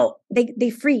like, oh,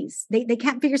 they freeze. They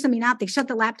can't figure something out. They shut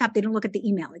the laptop. They don't look at the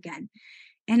email again.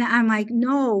 And I'm like,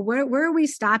 no, where are we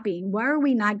stopping? Why are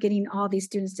we not getting all these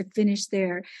students to finish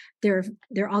their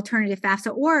alternative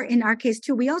FAFSA? Or in our case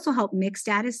too, we also help mixed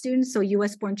status students. So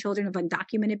US born children of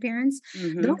undocumented parents.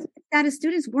 Mm-hmm. Those mixed status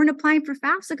students weren't applying for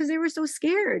FAFSA because they were so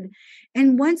scared.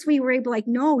 And once we were able, like,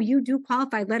 no, you do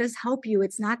qualify. Let us help you.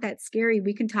 It's not that scary.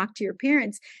 We can talk to your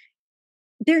parents.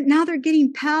 They're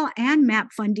getting Pell and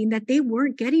MAP funding that they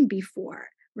weren't getting before.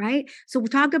 Right. So we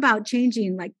talk about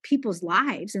changing like people's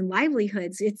lives and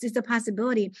livelihoods. It's a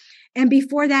possibility. And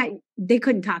before that, they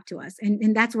couldn't talk to us.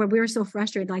 And that's where we were so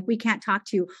frustrated. Like, we can't talk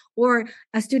to you. Or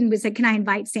a student would say, can I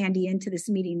invite Sandy into this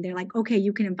meeting? They're like, okay,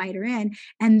 you can invite her in.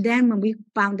 And then when we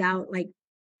found out, like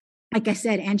I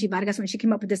said, Angie Vargas, when she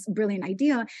came up with this brilliant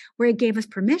idea where it gave us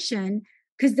permission,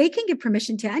 because they can give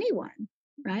permission to anyone.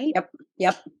 Right.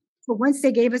 Yep. So once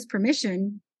they gave us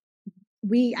permission,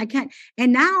 I can't.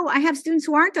 And now I have students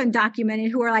who aren't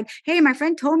undocumented who are like, hey, my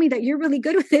friend told me that you're really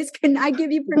good with this. Can I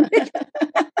give you permission?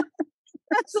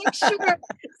 That's like, sure.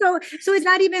 So it's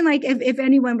not even like if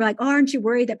anyone were like, oh, aren't you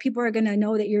worried that people are going to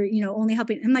know that you're, only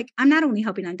helping? I'm like, I'm not only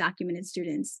helping undocumented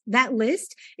students. That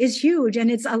list is huge. And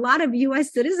it's a lot of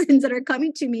US citizens that are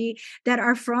coming to me that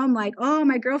are from like, oh,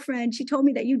 my girlfriend, she told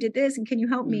me that you did this and can you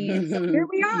help me? And so here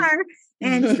we are.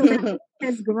 And so that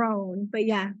has grown. But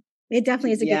yeah, it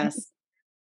definitely is a good.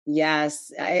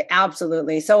 Yes,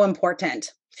 absolutely. So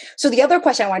important. So the other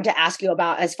question I wanted to ask you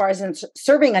about, as far as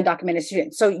serving undocumented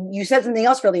students. So you said something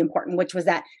else really important, which was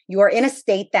that you are in a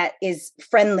state that is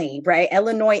friendly, right?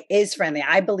 Illinois is friendly.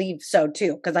 I believe so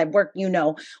too, because I've worked,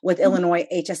 with Illinois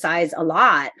HSIs a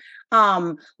lot.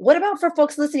 What about for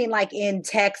folks listening, like in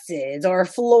Texas or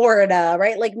Florida,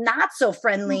 right? Like not so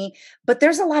friendly, but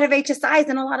there's a lot of HSIs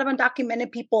and a lot of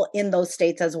undocumented people in those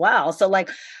states as well. So like,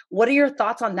 what are your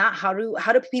thoughts on that? How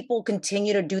do people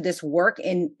continue to do this work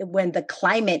when the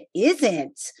climate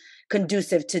isn't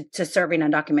conducive to serving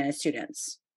undocumented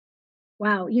students?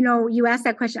 Wow. You asked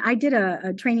that question. I did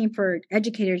a training for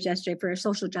educators yesterday for a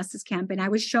social justice camp, and I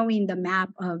was showing the map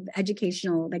of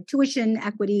educational, like tuition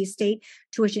equity, state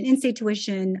tuition, in-state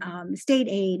tuition, state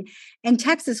aid, and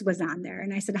Texas was on there.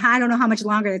 And I said, I don't know how much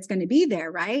longer it's going to be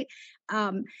there, right?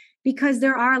 Because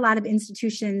there are a lot of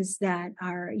institutions that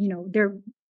are,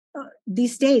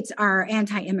 these states are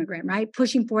anti-immigrant, right?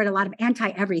 Pushing forward a lot of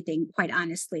anti-everything, quite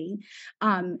honestly.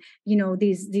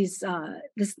 This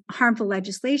harmful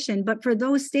legislation. But for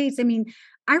those states,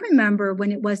 I remember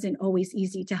when it wasn't always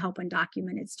easy to help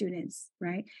undocumented students,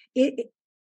 right?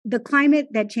 The climate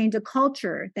that changed, the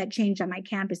culture that changed on my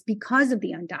campus because of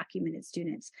the undocumented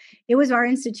students. It was our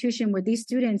institution where these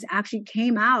students actually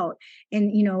came out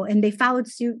and they followed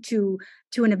suit to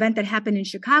an event that happened in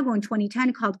Chicago in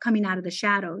 2010 called Coming Out of the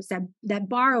Shadows, that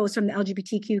borrows from the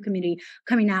LGBTQ community,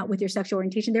 coming out with your sexual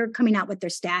orientation. They were coming out with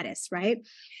their status, right?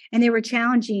 And they were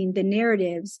challenging the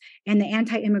narratives and the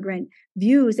anti-immigrant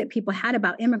views that people had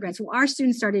about immigrants. Well, our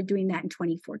students started doing that in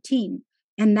 2014.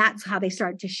 And that's how they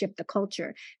started to shift the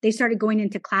culture. They started going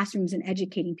into classrooms and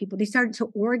educating people. They started to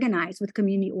organize with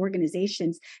community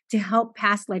organizations to help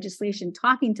pass legislation,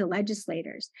 talking to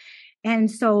legislators. And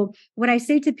so what I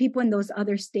say to people in those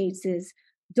other states is,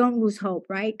 don't lose hope,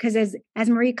 right? Because as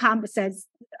Marie Kondo says,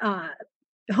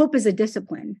 hope is a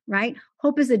discipline, right?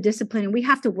 Hope is a discipline, and we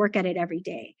have to work at it every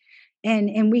day.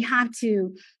 And we have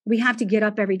to get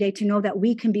up every day to know that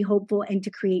we can be hopeful and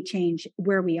to create change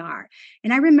where we are.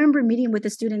 And I remember meeting with the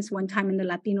students one time in the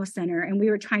Latino Center, and we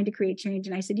were trying to create change.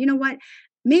 And I said, you know what?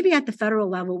 Maybe at the federal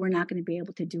level, we're not going to be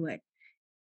able to do it.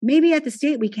 Maybe at the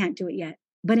state, we can't do it yet.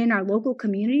 But in our local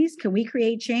communities, can we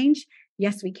create change?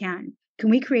 Yes, we can.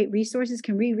 Can we create resources?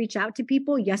 Can we reach out to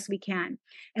people? Yes, we can.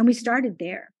 And we started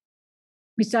there.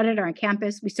 We started on our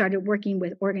campus. We started working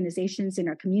with organizations in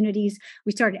our communities.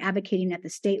 We started advocating at the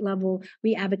state level.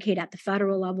 We advocate at the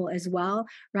federal level as well,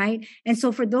 right? And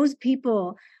so for those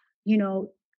people, you're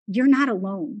not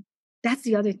alone. That's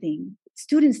the other thing.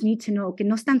 Students need to know que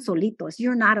no están solitos.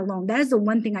 You're not alone. That is the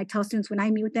one thing I tell students when I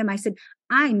meet with them. I said,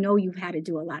 I know you've had to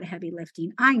do a lot of heavy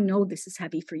lifting. I know this is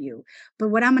heavy for you. But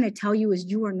what I'm going to tell you is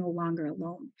you are no longer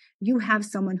alone. You have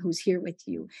someone who's here with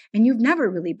you. And you've never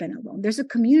really been alone. There's a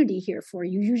community here for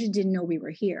you. You just didn't know we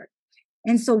were here.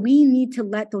 And so we need to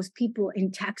let those people in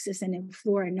Texas and in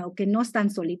Florida know que no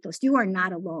están solitos. You are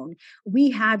not alone. We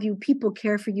have you. People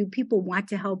care for you. People want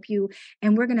to help you.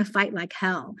 And we're going to fight like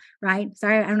hell, right?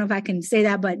 Sorry, I don't know if I can say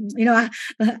that, but,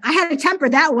 I had to temper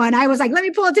that one. I was like, let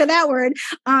me pull it to that word.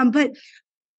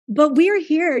 But we're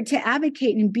here to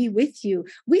advocate and be with you.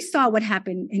 We saw what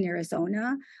happened in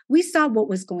Arizona. We saw what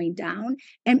was going down.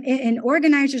 And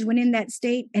organizers went in that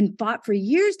state and fought for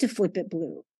years to flip it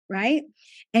blue. Right?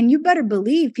 And you better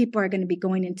believe people are going to be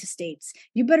going into states.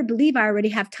 You better believe I already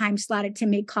have time slotted to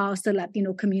make calls to the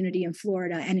Latino community in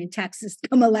Florida and in Texas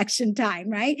come election time,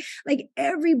 right? Like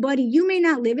everybody, you may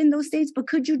not live in those states, but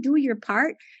could you do your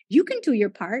part? You can do your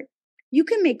part. You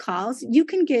can make calls. You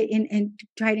can get in and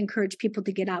try to encourage people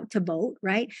to get out to vote,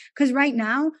 right? Because right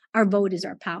now, our vote is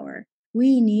our power.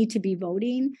 We need to be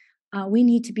voting. We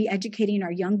need to be educating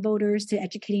our young voters, to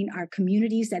educating our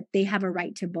communities that they have a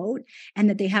right to vote and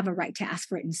that they have a right to ask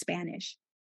for it in Spanish.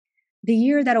 The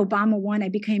year that Obama won, I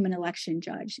became an election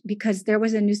judge because there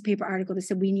was a newspaper article that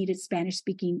said we needed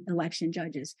Spanish-speaking election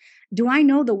judges. Do I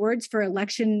know the words for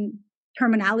election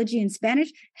terminology in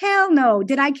Spanish? Hell no.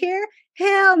 Did I care?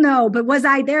 Hell no. But was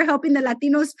I there helping the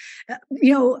Latinos,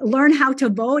 learn how to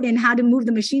vote and how to move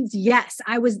the machines? Yes,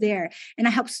 I was there. And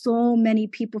I helped so many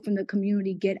people from the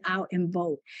community get out and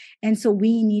vote. And so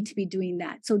we need to be doing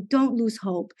that. So don't lose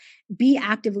hope. Be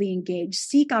actively engaged.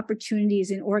 Seek opportunities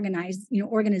and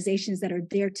organizations that are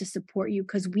there to support you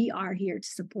because we are here to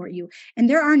support you. And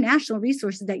there are national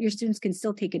resources that your students can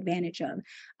still take advantage of.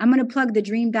 I'm going to plug the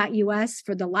dream.us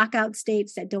for the lockout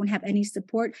states that don't have any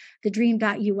support. The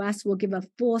dream.us will give a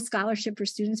full scholarship for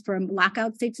students from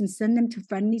lockout states and send them to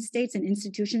friendly states and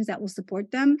institutions that will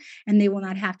support them, and they will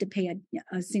not have to pay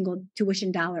a single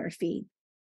tuition dollar or fee.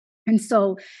 And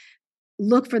so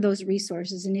look for those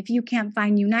resources. And if you can't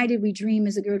find United We Dream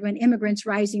is a good one, Immigrants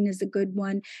Rising is a good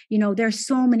one. There's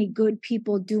so many good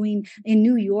people doing in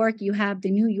New York. You have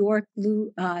the New York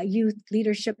Youth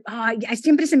Leadership. I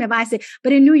siempre se me va ese,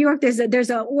 but in New York, there's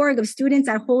an org of students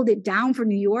that hold it down for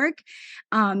New York.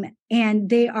 And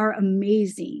they are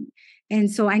amazing. And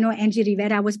so I know Angie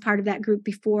Rivera was part of that group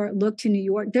before. Look to New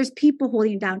York. There's people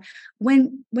holding it down.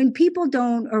 When people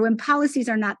don't, or when policies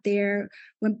are not there,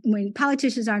 when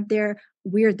politicians aren't there,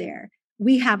 we're there.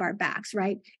 We have our backs,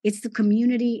 right? It's the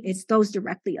community. It's those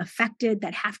directly affected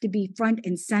that have to be front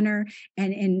and center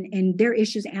and their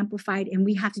issues amplified. And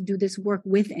we have to do this work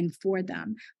with and for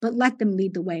them. But let them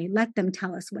lead the way. Let them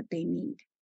tell us what they need.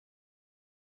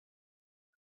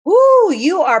 Ooh,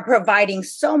 you are providing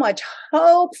so much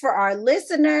hope for our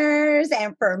listeners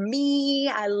and for me.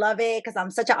 I love it because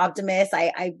I'm such an optimist.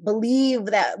 I believe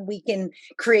that we can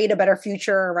create a better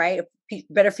future, right?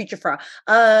 Better future for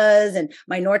us and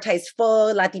minoritized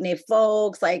folks, Latine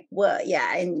folks.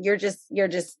 And you're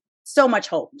just so much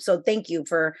hope. So thank you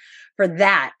for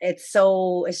that. It's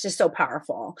just so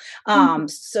powerful.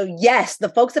 So yes, the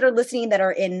folks that are listening that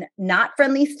are in not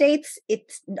friendly states,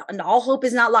 all hope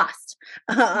is not lost.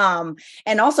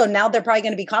 And also now they're probably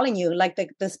going to be calling you like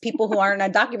those people who aren't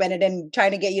undocumented and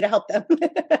trying to get you to help them.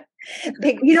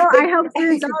 I help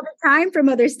students all the time from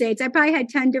other states. I probably had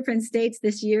 10 different states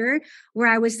this year where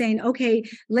I was saying, okay,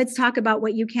 let's talk about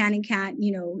what you can and can't,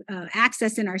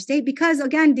 access in our state. Because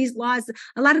again, these laws,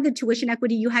 a lot of the tuition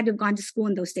equity, you had to have gone to school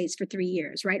in those states for 3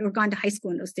 years, right? Or gone to high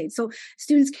school in those states. So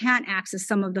students can't access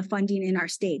some of the funding in our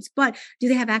states, but do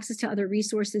they have access to other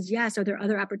resources? Yes. Are there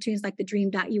other opportunities like the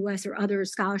dream.us or other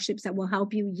scholarships that will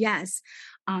help you? Yes.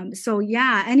 I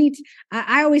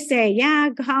always say,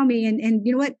 call me. And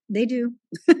you know what? They do.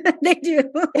 They do.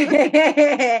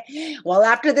 Well,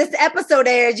 after this episode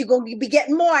airs, you're going to be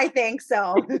getting more, I think.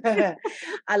 So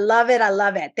I love it. I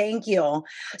love it. Thank you.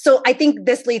 So I think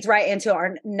this leads right into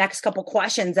our next couple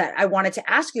questions that I wanted to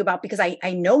ask you about, because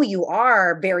I know you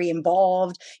are very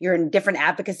involved. You're in different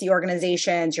advocacy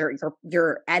organizations.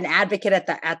 You're an advocate at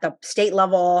the state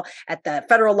level, at the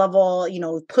federal level,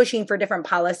 pushing for different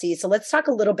policies. So let's talk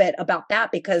a little bit about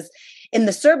that, because in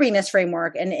the Serviness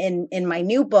framework and in my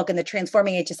new book, in the Transforming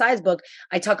HSI's book,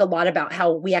 I talk a lot about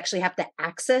how we actually have to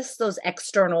access those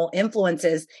external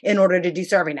influences in order to do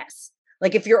Serviness.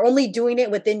 Like if you're only doing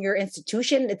it within your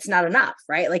institution, it's not enough,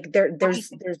 right? Like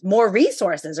there's more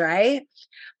resources, right?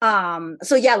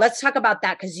 So yeah, let's talk about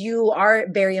that, because you are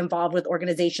very involved with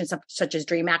organizations such as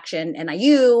Dream Action,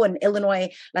 NIU, and Illinois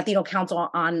Latino Council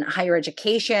on Higher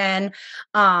Education.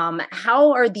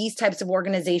 How are these types of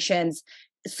organizations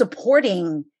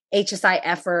supporting HSI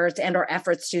efforts and or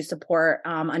efforts to support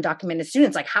undocumented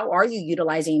students? Like, how are you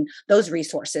utilizing those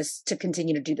resources to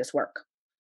continue to do this work?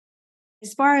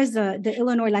 As far as the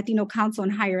Illinois Latino Council on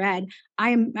Higher Ed,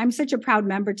 I'm such a proud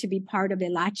member to be part of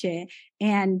ELACHE,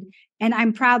 and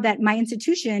I'm proud that my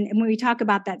institution, and when we talk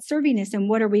about that Serviness and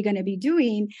what are we going to be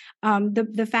doing,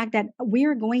 the fact that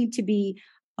we're going to be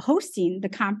hosting the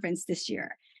conference this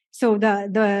year. So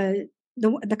the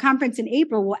conference in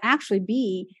April will actually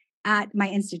be at my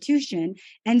institution.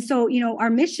 And so, our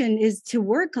mission is to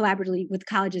work collaboratively with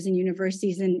colleges and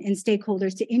universities and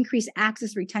stakeholders to increase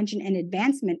access, retention, and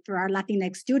advancement for our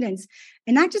Latinx students,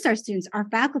 and not just our students, our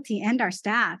faculty and our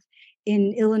staff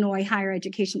in Illinois higher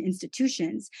education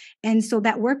institutions. And so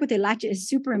that work with ELACHE is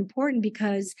super important,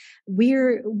 because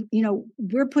we're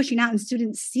pushing out, and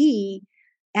students see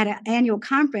at an annual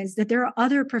conference that there are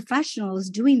other professionals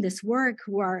doing this work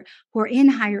who are in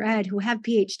higher ed, who have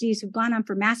PhDs, who've gone on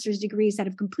for master's degrees, that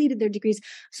have completed their degrees.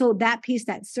 So that piece,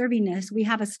 that Serviness, we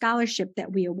have a scholarship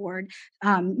that we award,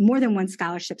 more than one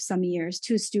scholarship some years,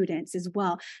 to students as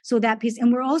well. So that piece,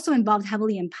 and we're also involved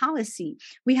heavily in policy.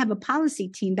 We have a policy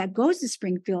team that goes to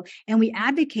Springfield, and we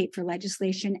advocate for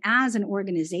legislation as an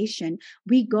organization.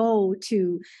 We go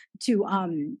to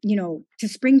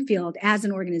Springfield as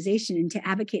an organization and to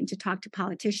advocate and to talk to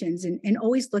politicians, and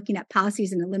always looking at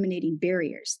policies and eliminating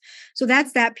barriers. So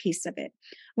that's that piece of it.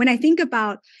 When I think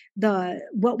about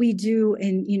what we do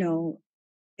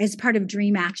as part of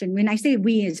Dream Action, when I say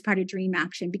we as part of Dream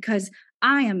Action, because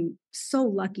I am so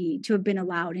lucky to have been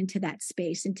allowed into that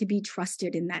space and to be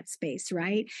trusted in that space,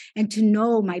 right? And to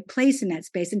know my place in that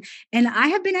space. And I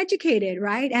have been educated,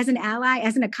 right? As an ally,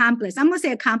 as an accomplice. I'm going to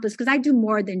say accomplice because I do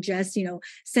more than just,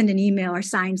 send an email or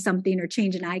sign something or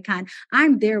change an icon.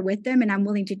 I'm there with them, and I'm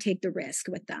willing to take the risk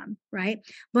with them, right?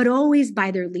 But always by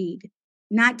their lead,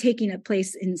 not taking a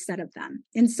place instead of them.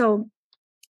 And so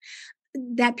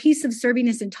that piece of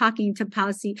Serviness and talking to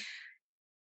policy,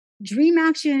 Dream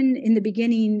Action in the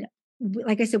beginning,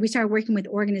 like I said, we started working with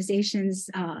organizations,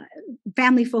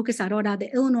 Family Focus Aurora,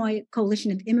 the Illinois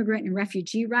Coalition of Immigrant and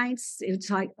Refugee Rights.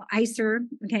 It's like ICER,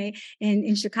 okay,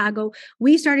 in Chicago.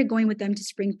 We started going with them to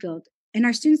Springfield, and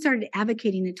our students started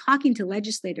advocating and talking to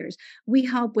legislators. We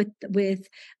help with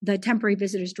the temporary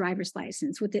visitor's driver's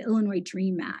license, with the Illinois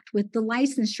DREAM Act, with the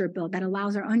licensure bill that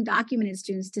allows our undocumented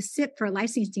students to sit for a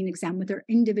licensing exam with their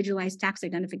individualized tax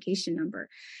identification number.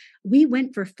 We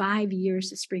went for 5 years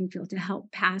to Springfield to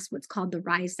help pass what's called the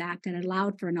RISE Act, that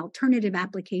allowed for an alternative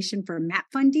application for MAP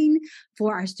funding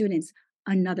for our students.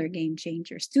 Another game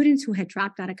changer. Students who had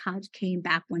dropped out of college came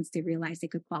back once they realized they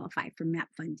could qualify for MAP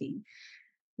funding.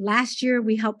 Last year,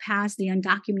 we helped pass the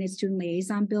Undocumented Student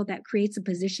Liaison Bill that creates a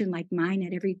position like mine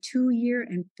at every 2-year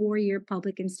and 4-year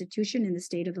public institution in the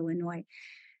state of Illinois.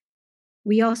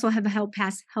 We also have helped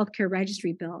pass healthcare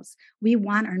registry bills. We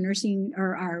want our nursing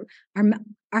or our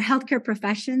healthcare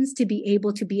professions to be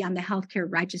able to be on the healthcare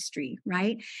registry,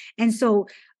 right? And so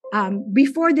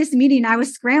before this meeting, I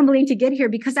was scrambling to get here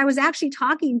because I was actually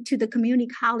talking to the community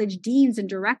college deans and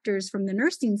directors from the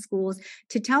nursing schools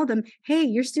to tell them, hey,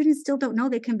 your students still don't know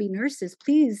they can be nurses.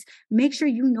 Please make sure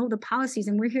you know the policies,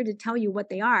 and we're here to tell you what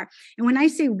they are. And when I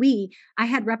say we, I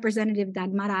had Representative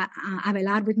Dagmara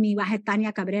Avelar with me. I had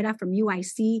Tania Cabrera from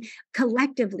UIC,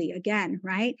 collectively again,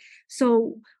 right?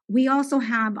 So we also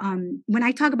have, when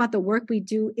I talk about the work we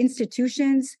do,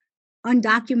 institutions,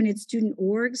 undocumented student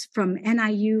orgs from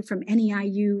NIU, from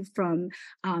NEIU, from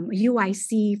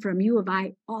UIC, from U of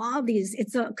I, all these,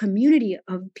 it's a community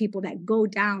of people that go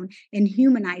down and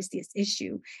humanize this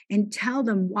issue and tell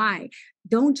them why.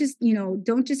 Don't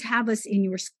just have us in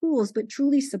your schools, but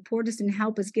truly support us and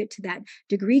help us get to that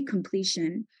degree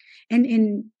completion.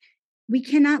 And we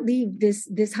cannot leave this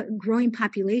growing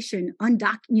population,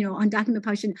 undocumented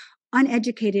population,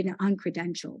 uneducated and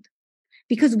uncredentialed,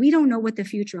 because we don't know what the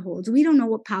future holds. We don't know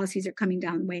what policies are coming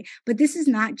down the way. But this is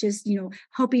not just,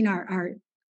 helping our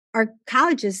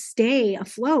colleges stay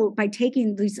afloat by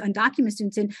taking these undocumented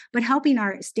students in, but helping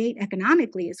our state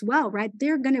economically as well, right?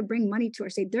 They're going to bring money to our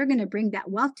state. They're going to bring that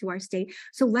wealth to our state.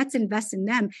 So let's invest in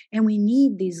them. And we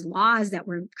need these laws that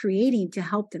we're creating to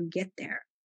help them get there.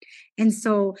 And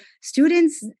so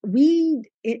students,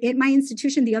 at my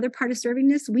institution, the other part of serving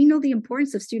this, we know the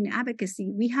importance of student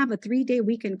advocacy. We have a 3-day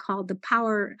weekend called the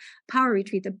Power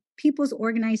Retreat, the People's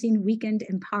Organizing Weekend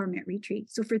Empowerment Retreat.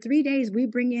 So for 3 days, we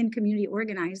bring in community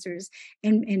organizers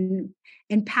and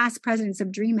past presidents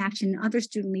of Dream Action and other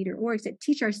student leader orgs that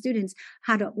teach our students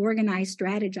how to organize,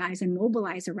 strategize, and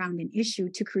mobilize around an issue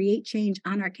to create change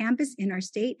on our campus, in our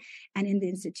state, and in the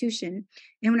institution.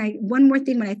 And one more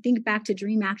thing, when I think back to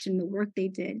Dream Action, the work they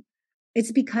did,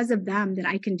 it's because of them that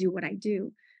I can do what I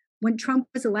do. When Trump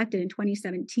was elected in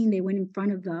 2017, they went in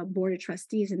front of the Board of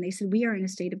Trustees and they said, we are in a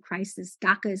state of crisis.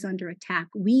 DACA is under attack.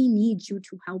 We need you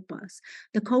to help us.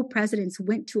 The co-presidents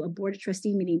went to a Board of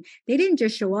Trustee meeting. They didn't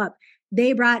just show up.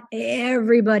 They brought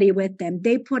everybody with them.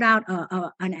 They put out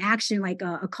an action, like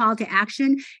a call to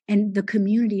action, and the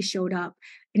community showed up.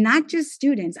 And not just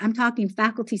students, I'm talking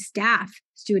faculty, staff,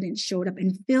 students showed up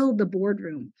and filled the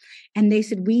boardroom. And they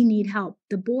said, we need help.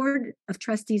 The Board of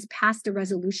Trustees passed a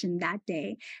resolution that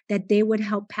day that they would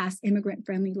help pass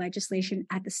immigrant-friendly legislation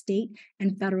at the state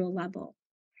and federal level.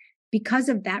 Because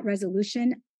of that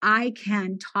resolution, I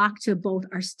can talk to both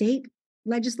our state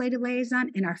legislative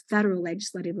liaison and our federal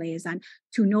legislative liaison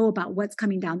to know about what's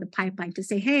coming down the pipeline, to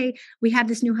say, hey, we have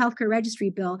this new healthcare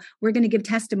registry bill. We're going to give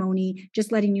testimony,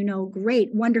 just letting you know. Great,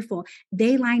 wonderful.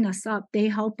 They line us up. They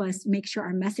help us make sure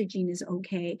our messaging is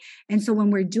okay. And so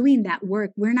when we're doing that work,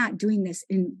 we're not doing this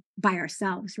by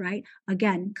ourselves, right?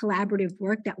 Again, collaborative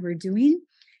work that we're doing.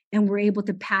 And we're able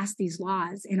to pass these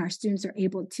laws, and our students are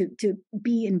able to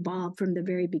be involved from the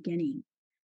very beginning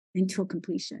until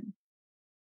completion.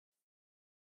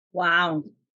 Wow.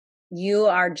 You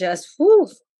are just,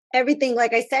 everything.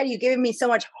 Like I said, you've given me so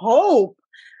much hope.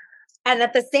 And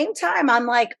at the same time, I'm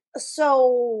like,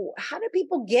 so how do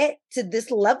people get to this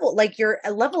level? Like your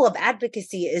level of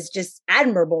advocacy is just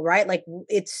admirable, right? Like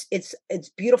it's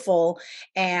beautiful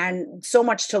and so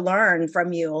much to learn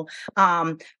from you.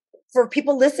 For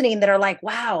people listening that are like,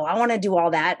 wow, I want to do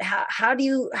all that. How do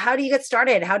you get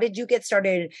started? How did you get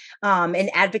started in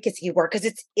advocacy work? Because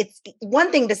it's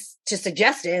one thing to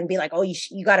suggest it and be like, oh,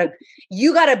 you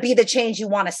gotta be the change you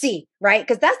want to see, right?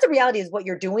 Because that's the reality, is what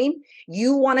you're doing.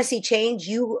 You want to see change.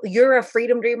 You're a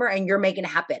freedom dreamer and you're making it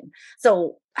happen.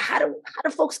 So how do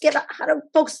folks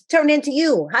turn into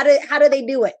you? How do they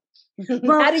do it?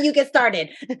 Well, how do you get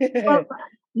started? Well,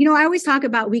 I always talk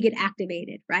about we get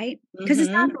activated, right? Because it's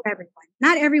not for everyone.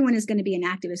 Not everyone is going to be an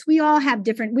activist. We all have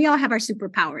our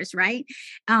superpowers, right?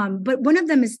 But one of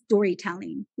them is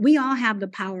storytelling. We all have the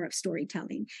power of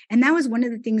storytelling. And that was one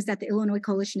of the things that the Illinois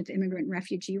Coalition of Immigrant and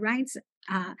Refugee Rights,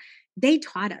 they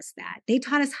taught us that. They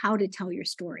taught us how to tell your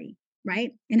story,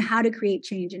 right? And how to create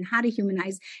change and how to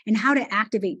humanize and how to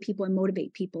activate people and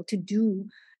motivate people to do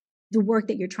the work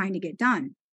that you're trying to get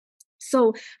done.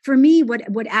 So for me,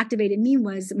 what activated me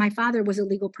was my father was a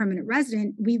legal permanent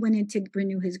resident. We went in to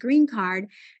renew his green card,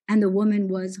 and the woman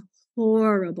was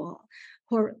horrible,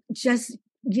 just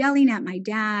yelling at my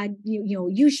dad.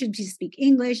 You should speak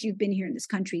English. You've been here in this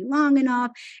country long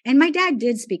enough. And my dad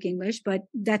did speak English, but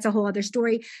that's a whole other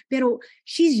story. Pero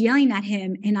she's yelling at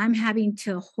him, and I'm having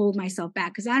to hold myself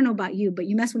back because I don't know about you, but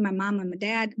you mess with my mom and my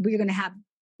dad, we're going to have.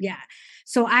 Yeah.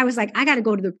 So I was like, I got to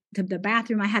go to the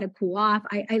bathroom. I had to cool off.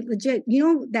 I legit,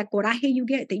 that coraje you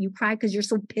get, that you cry because you're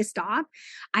so pissed off.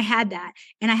 I had that.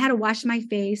 And I had to wash my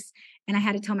face, and I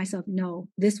had to tell myself, no,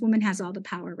 this woman has all the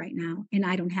power right now, and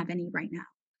I don't have any right now.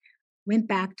 Went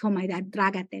back, told my dad,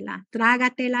 tragatela,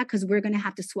 because we're going to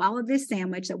have to swallow this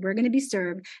sandwich that we're going to be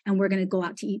served, and we're going to go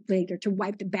out to eat later to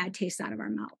wipe the bad taste out of our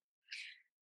mouth.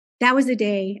 That was the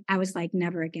day I was like,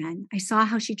 never again. I saw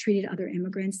how she treated other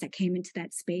immigrants that came into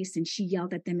that space, and she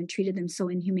yelled at them and treated them so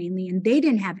inhumanely. And they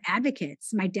didn't have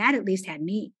advocates. My dad at least had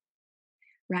me,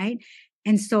 right?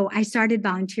 And so I started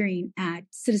volunteering at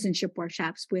citizenship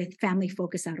workshops with Family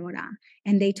Focus Aurora,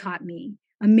 and they taught me.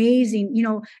 Amazing,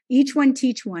 each one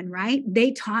teach one, right? They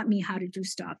taught me how to do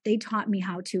stuff. They taught me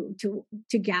how to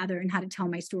gather and how to tell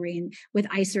my story, and with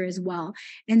ICER as well.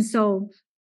 And so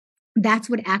that's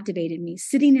what activated me,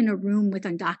 sitting in a room with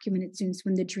undocumented students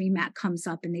when the DREAM Act comes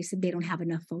up and they said they don't have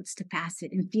enough votes to pass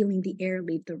it, and feeling the air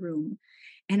leave the room.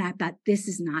 And I thought, this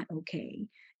is not okay.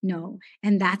 No.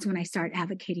 And that's when I started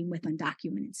advocating with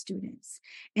undocumented students.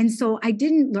 And so I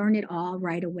didn't learn it all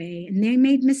right away. And they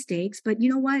made mistakes, but you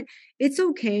know what? It's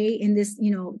okay in this,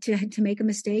 to make a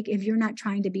mistake if you're not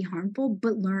trying to be harmful,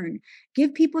 but learn.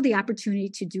 Give people the opportunity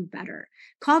to do better.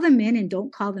 Call them in and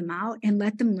don't call them out, and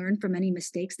let them learn from any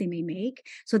mistakes they may make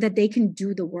so that they can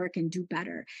do the work and do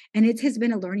better. And it has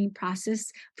been a learning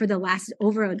process for the last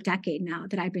over a decade now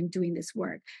that I've been doing this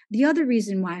work. The other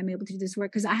reason why I'm able to do this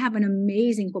work, because I have an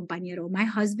amazing compañero. My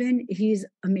husband, he's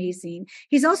amazing.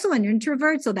 He's also an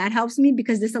introvert, so that helps me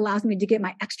because this allows me to get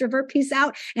my extrovert piece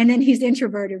out, and then he's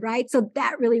introverted, right? So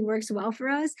that really works well for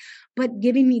us, but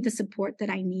giving me the support that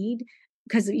I need,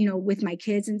 because with my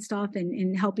kids and stuff,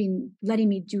 and letting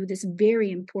me do this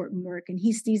very important work, and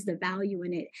he sees the value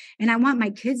in it, and I want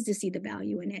my kids to see the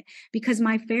value in it, because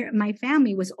my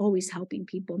family was always helping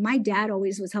people. My dad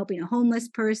always was helping a homeless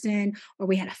person, or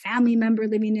we had a family member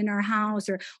living in our house,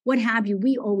 or what have you.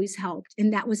 We always helped,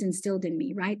 and that was instilled in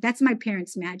me, right? That's my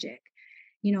parents' magic.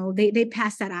 They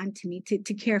passed that on to me,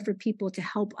 to care for people, to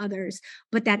help others.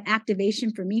 But that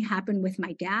activation for me happened with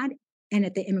my dad and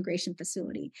at the immigration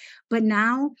facility. But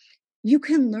now you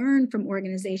can learn from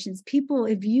organizations. People,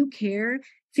 if you care,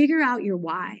 figure out your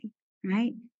why,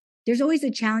 right? There's always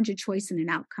a challenge, a choice, and an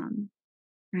outcome,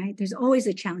 right? There's always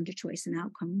a challenge, a choice, and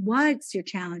outcome. What's your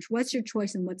challenge? What's your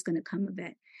choice, and what's going to come of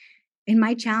it? And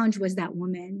my challenge was that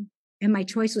woman. And my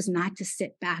choice was not to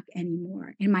sit back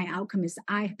anymore. And my outcome is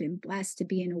I've been blessed to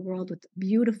be in a world with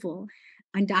beautiful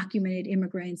undocumented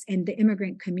immigrants and the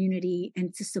immigrant community,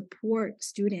 and to support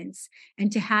students,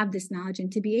 and to have this knowledge,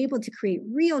 and to be able to create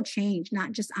real change,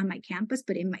 not just on my campus,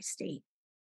 but in my state.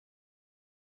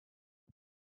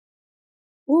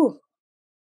 Ooh.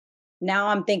 Now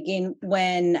I'm thinking,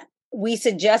 when we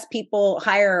suggest people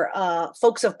hire more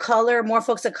folks of color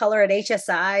at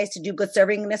HSIs to do good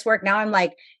serving work. Now I'm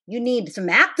like, you need some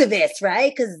activists,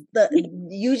 right? Because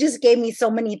you just gave me so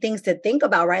many things to think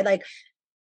about, right? Like,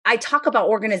 I talk about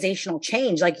organizational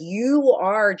change. Like, you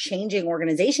are changing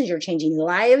organizations, you're changing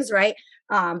lives, right?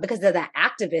 Because of that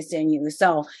activist in you.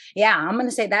 So yeah, I'm going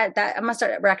to say that I'm going to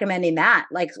start recommending that.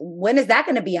 Like, when is that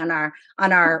going to be on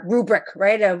our rubric,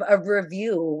 right? Of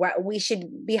review? We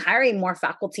should be hiring more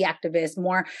faculty activists,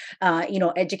 more,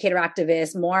 educator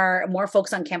activists, more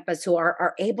folks on campus who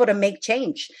are able to make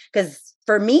change. Because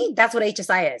for me, that's what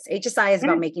HSI is. HSI is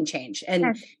about making change. And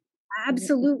Yes.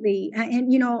 Absolutely.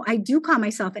 And I do call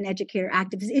myself an educator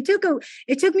activist.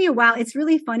 It took me a while. It's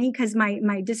really funny because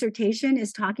my dissertation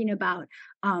is talking about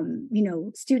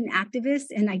student activists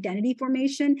and identity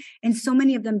formation. And so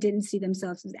many of them didn't see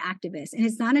themselves as activists. And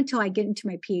it's not until I get into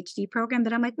my PhD program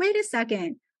that I'm like, wait a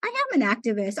second. I am an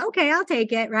activist. Okay, I'll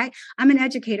take it, right? I'm an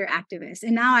educator activist.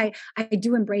 And now I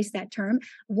do embrace that term.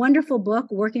 Wonderful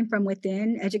book, Working from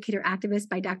Within, Educator Activist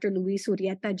by Dr. Luis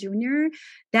Urrieta Jr.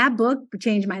 That book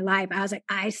changed my life. I was like,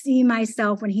 I see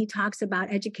myself when he talks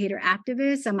about educator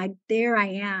activists. I'm like, there I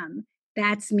am.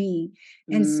 That's me.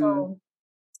 And so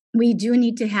we do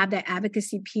need to have that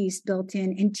advocacy piece built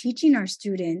in teaching our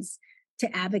students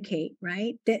to advocate,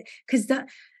 right? Because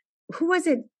who was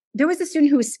it? There was a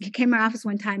student who came to my office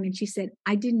one time, and she said,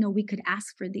 I didn't know we could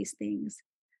ask for these things.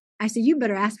 I said, you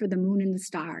better ask for the moon and the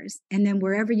stars. And then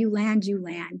wherever you land,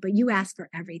 but you ask for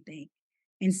everything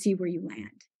and see where you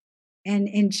land.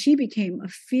 And she became a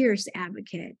fierce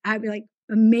advocate. I'd be like,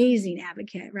 amazing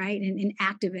advocate, right? And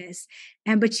activist.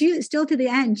 But she still, to the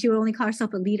end, she would only call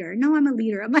herself a leader. No, I'm a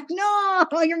leader. I'm like, no,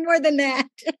 you're more than that.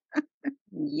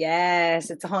 Yes,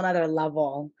 it's a whole nother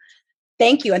level.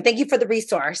 Thank you. And thank you for the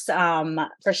resource,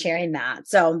 for sharing that.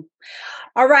 So,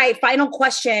 all right, final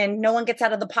question. No one gets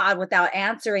out of the pod without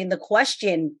answering the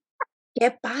question,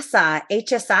 ¿Qué pasa,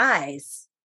 HSIs?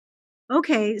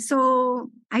 Okay,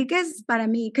 so I guess para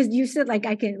mí, because you said like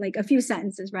I can, like a few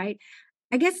sentences, right?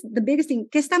 I guess the biggest thing,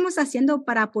 ¿qué estamos haciendo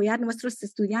para apoyar nuestros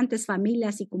estudiantes,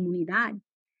 familias y comunidad?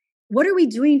 What are we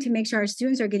doing to make sure our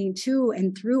students are getting to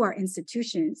and through our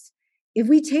institutions? If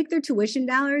we take their tuition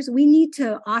dollars, we need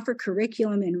to offer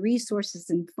curriculum and resources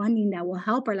and funding that will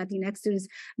help our Latinx students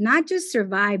not just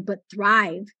survive, but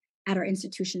thrive at our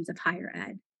institutions of higher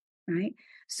ed, right?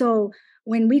 So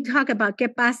when we talk about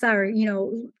qué pasa, or,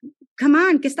 come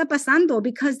on, ¿qué está pasando?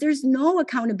 Because there's no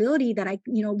accountability that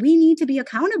we need to be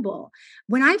accountable.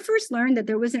 When I first learned that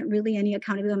there wasn't really any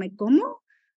accountability, I'm like, ¿cómo?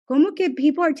 ¿Cómo que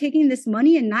people are taking this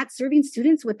money and not serving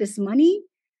students with this money?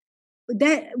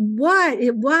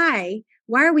 Why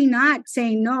are we not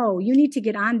saying, no, you need to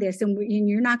get on this, and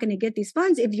you're not going to get these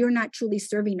funds if you're not truly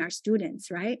serving our students,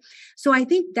 right? So I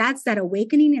think that's that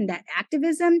awakening and that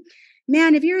activism.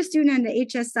 Man, if you're a student in the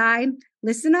HSI,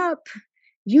 listen up.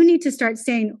 you need to start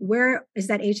saying, where is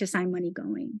that HSI money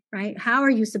going, right? How are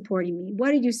you supporting me? What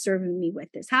are you serving me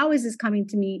with this? How is this coming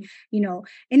to me? And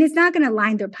it's not going to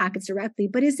line their pockets directly,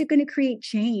 but is it going to create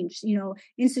change,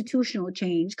 institutional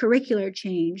change, curricular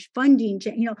change, funding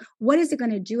change? What is it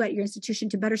going to do at your institution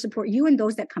to better support you and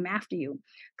those that come after you?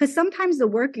 Because sometimes the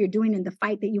work you're doing in the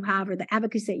fight that you have or the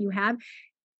advocacy that you have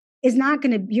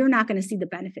you're not going to see the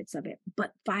benefits of it.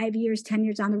 But 5 years, 10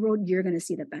 years on the road, you're going to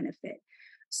see the benefit.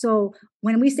 So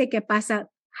when we say ¿Qué pasa?,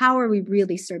 how are we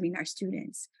really serving our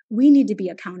students? We need to be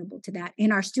accountable to that.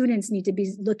 And our students need to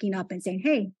be looking up and saying,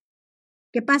 hey,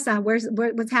 ¿Qué pasa?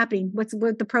 What's happening? What's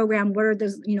the program? Where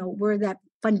that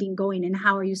funding going? And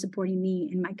how are you supporting me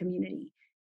in my community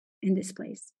in this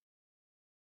place?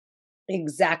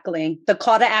 Exactly. The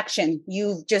call to action.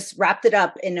 You've just wrapped it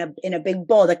up in a big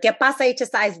bowl. The ¿Qué pasa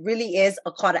HSI really is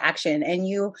a call to action, and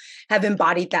you have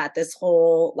embodied that this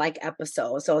whole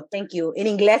episode. So thank you. In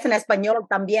inglés and español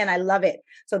también. I love it.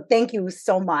 So thank you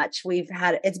so much.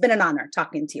 It's been an honor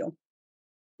talking to you.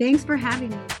 Thanks for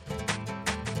having me.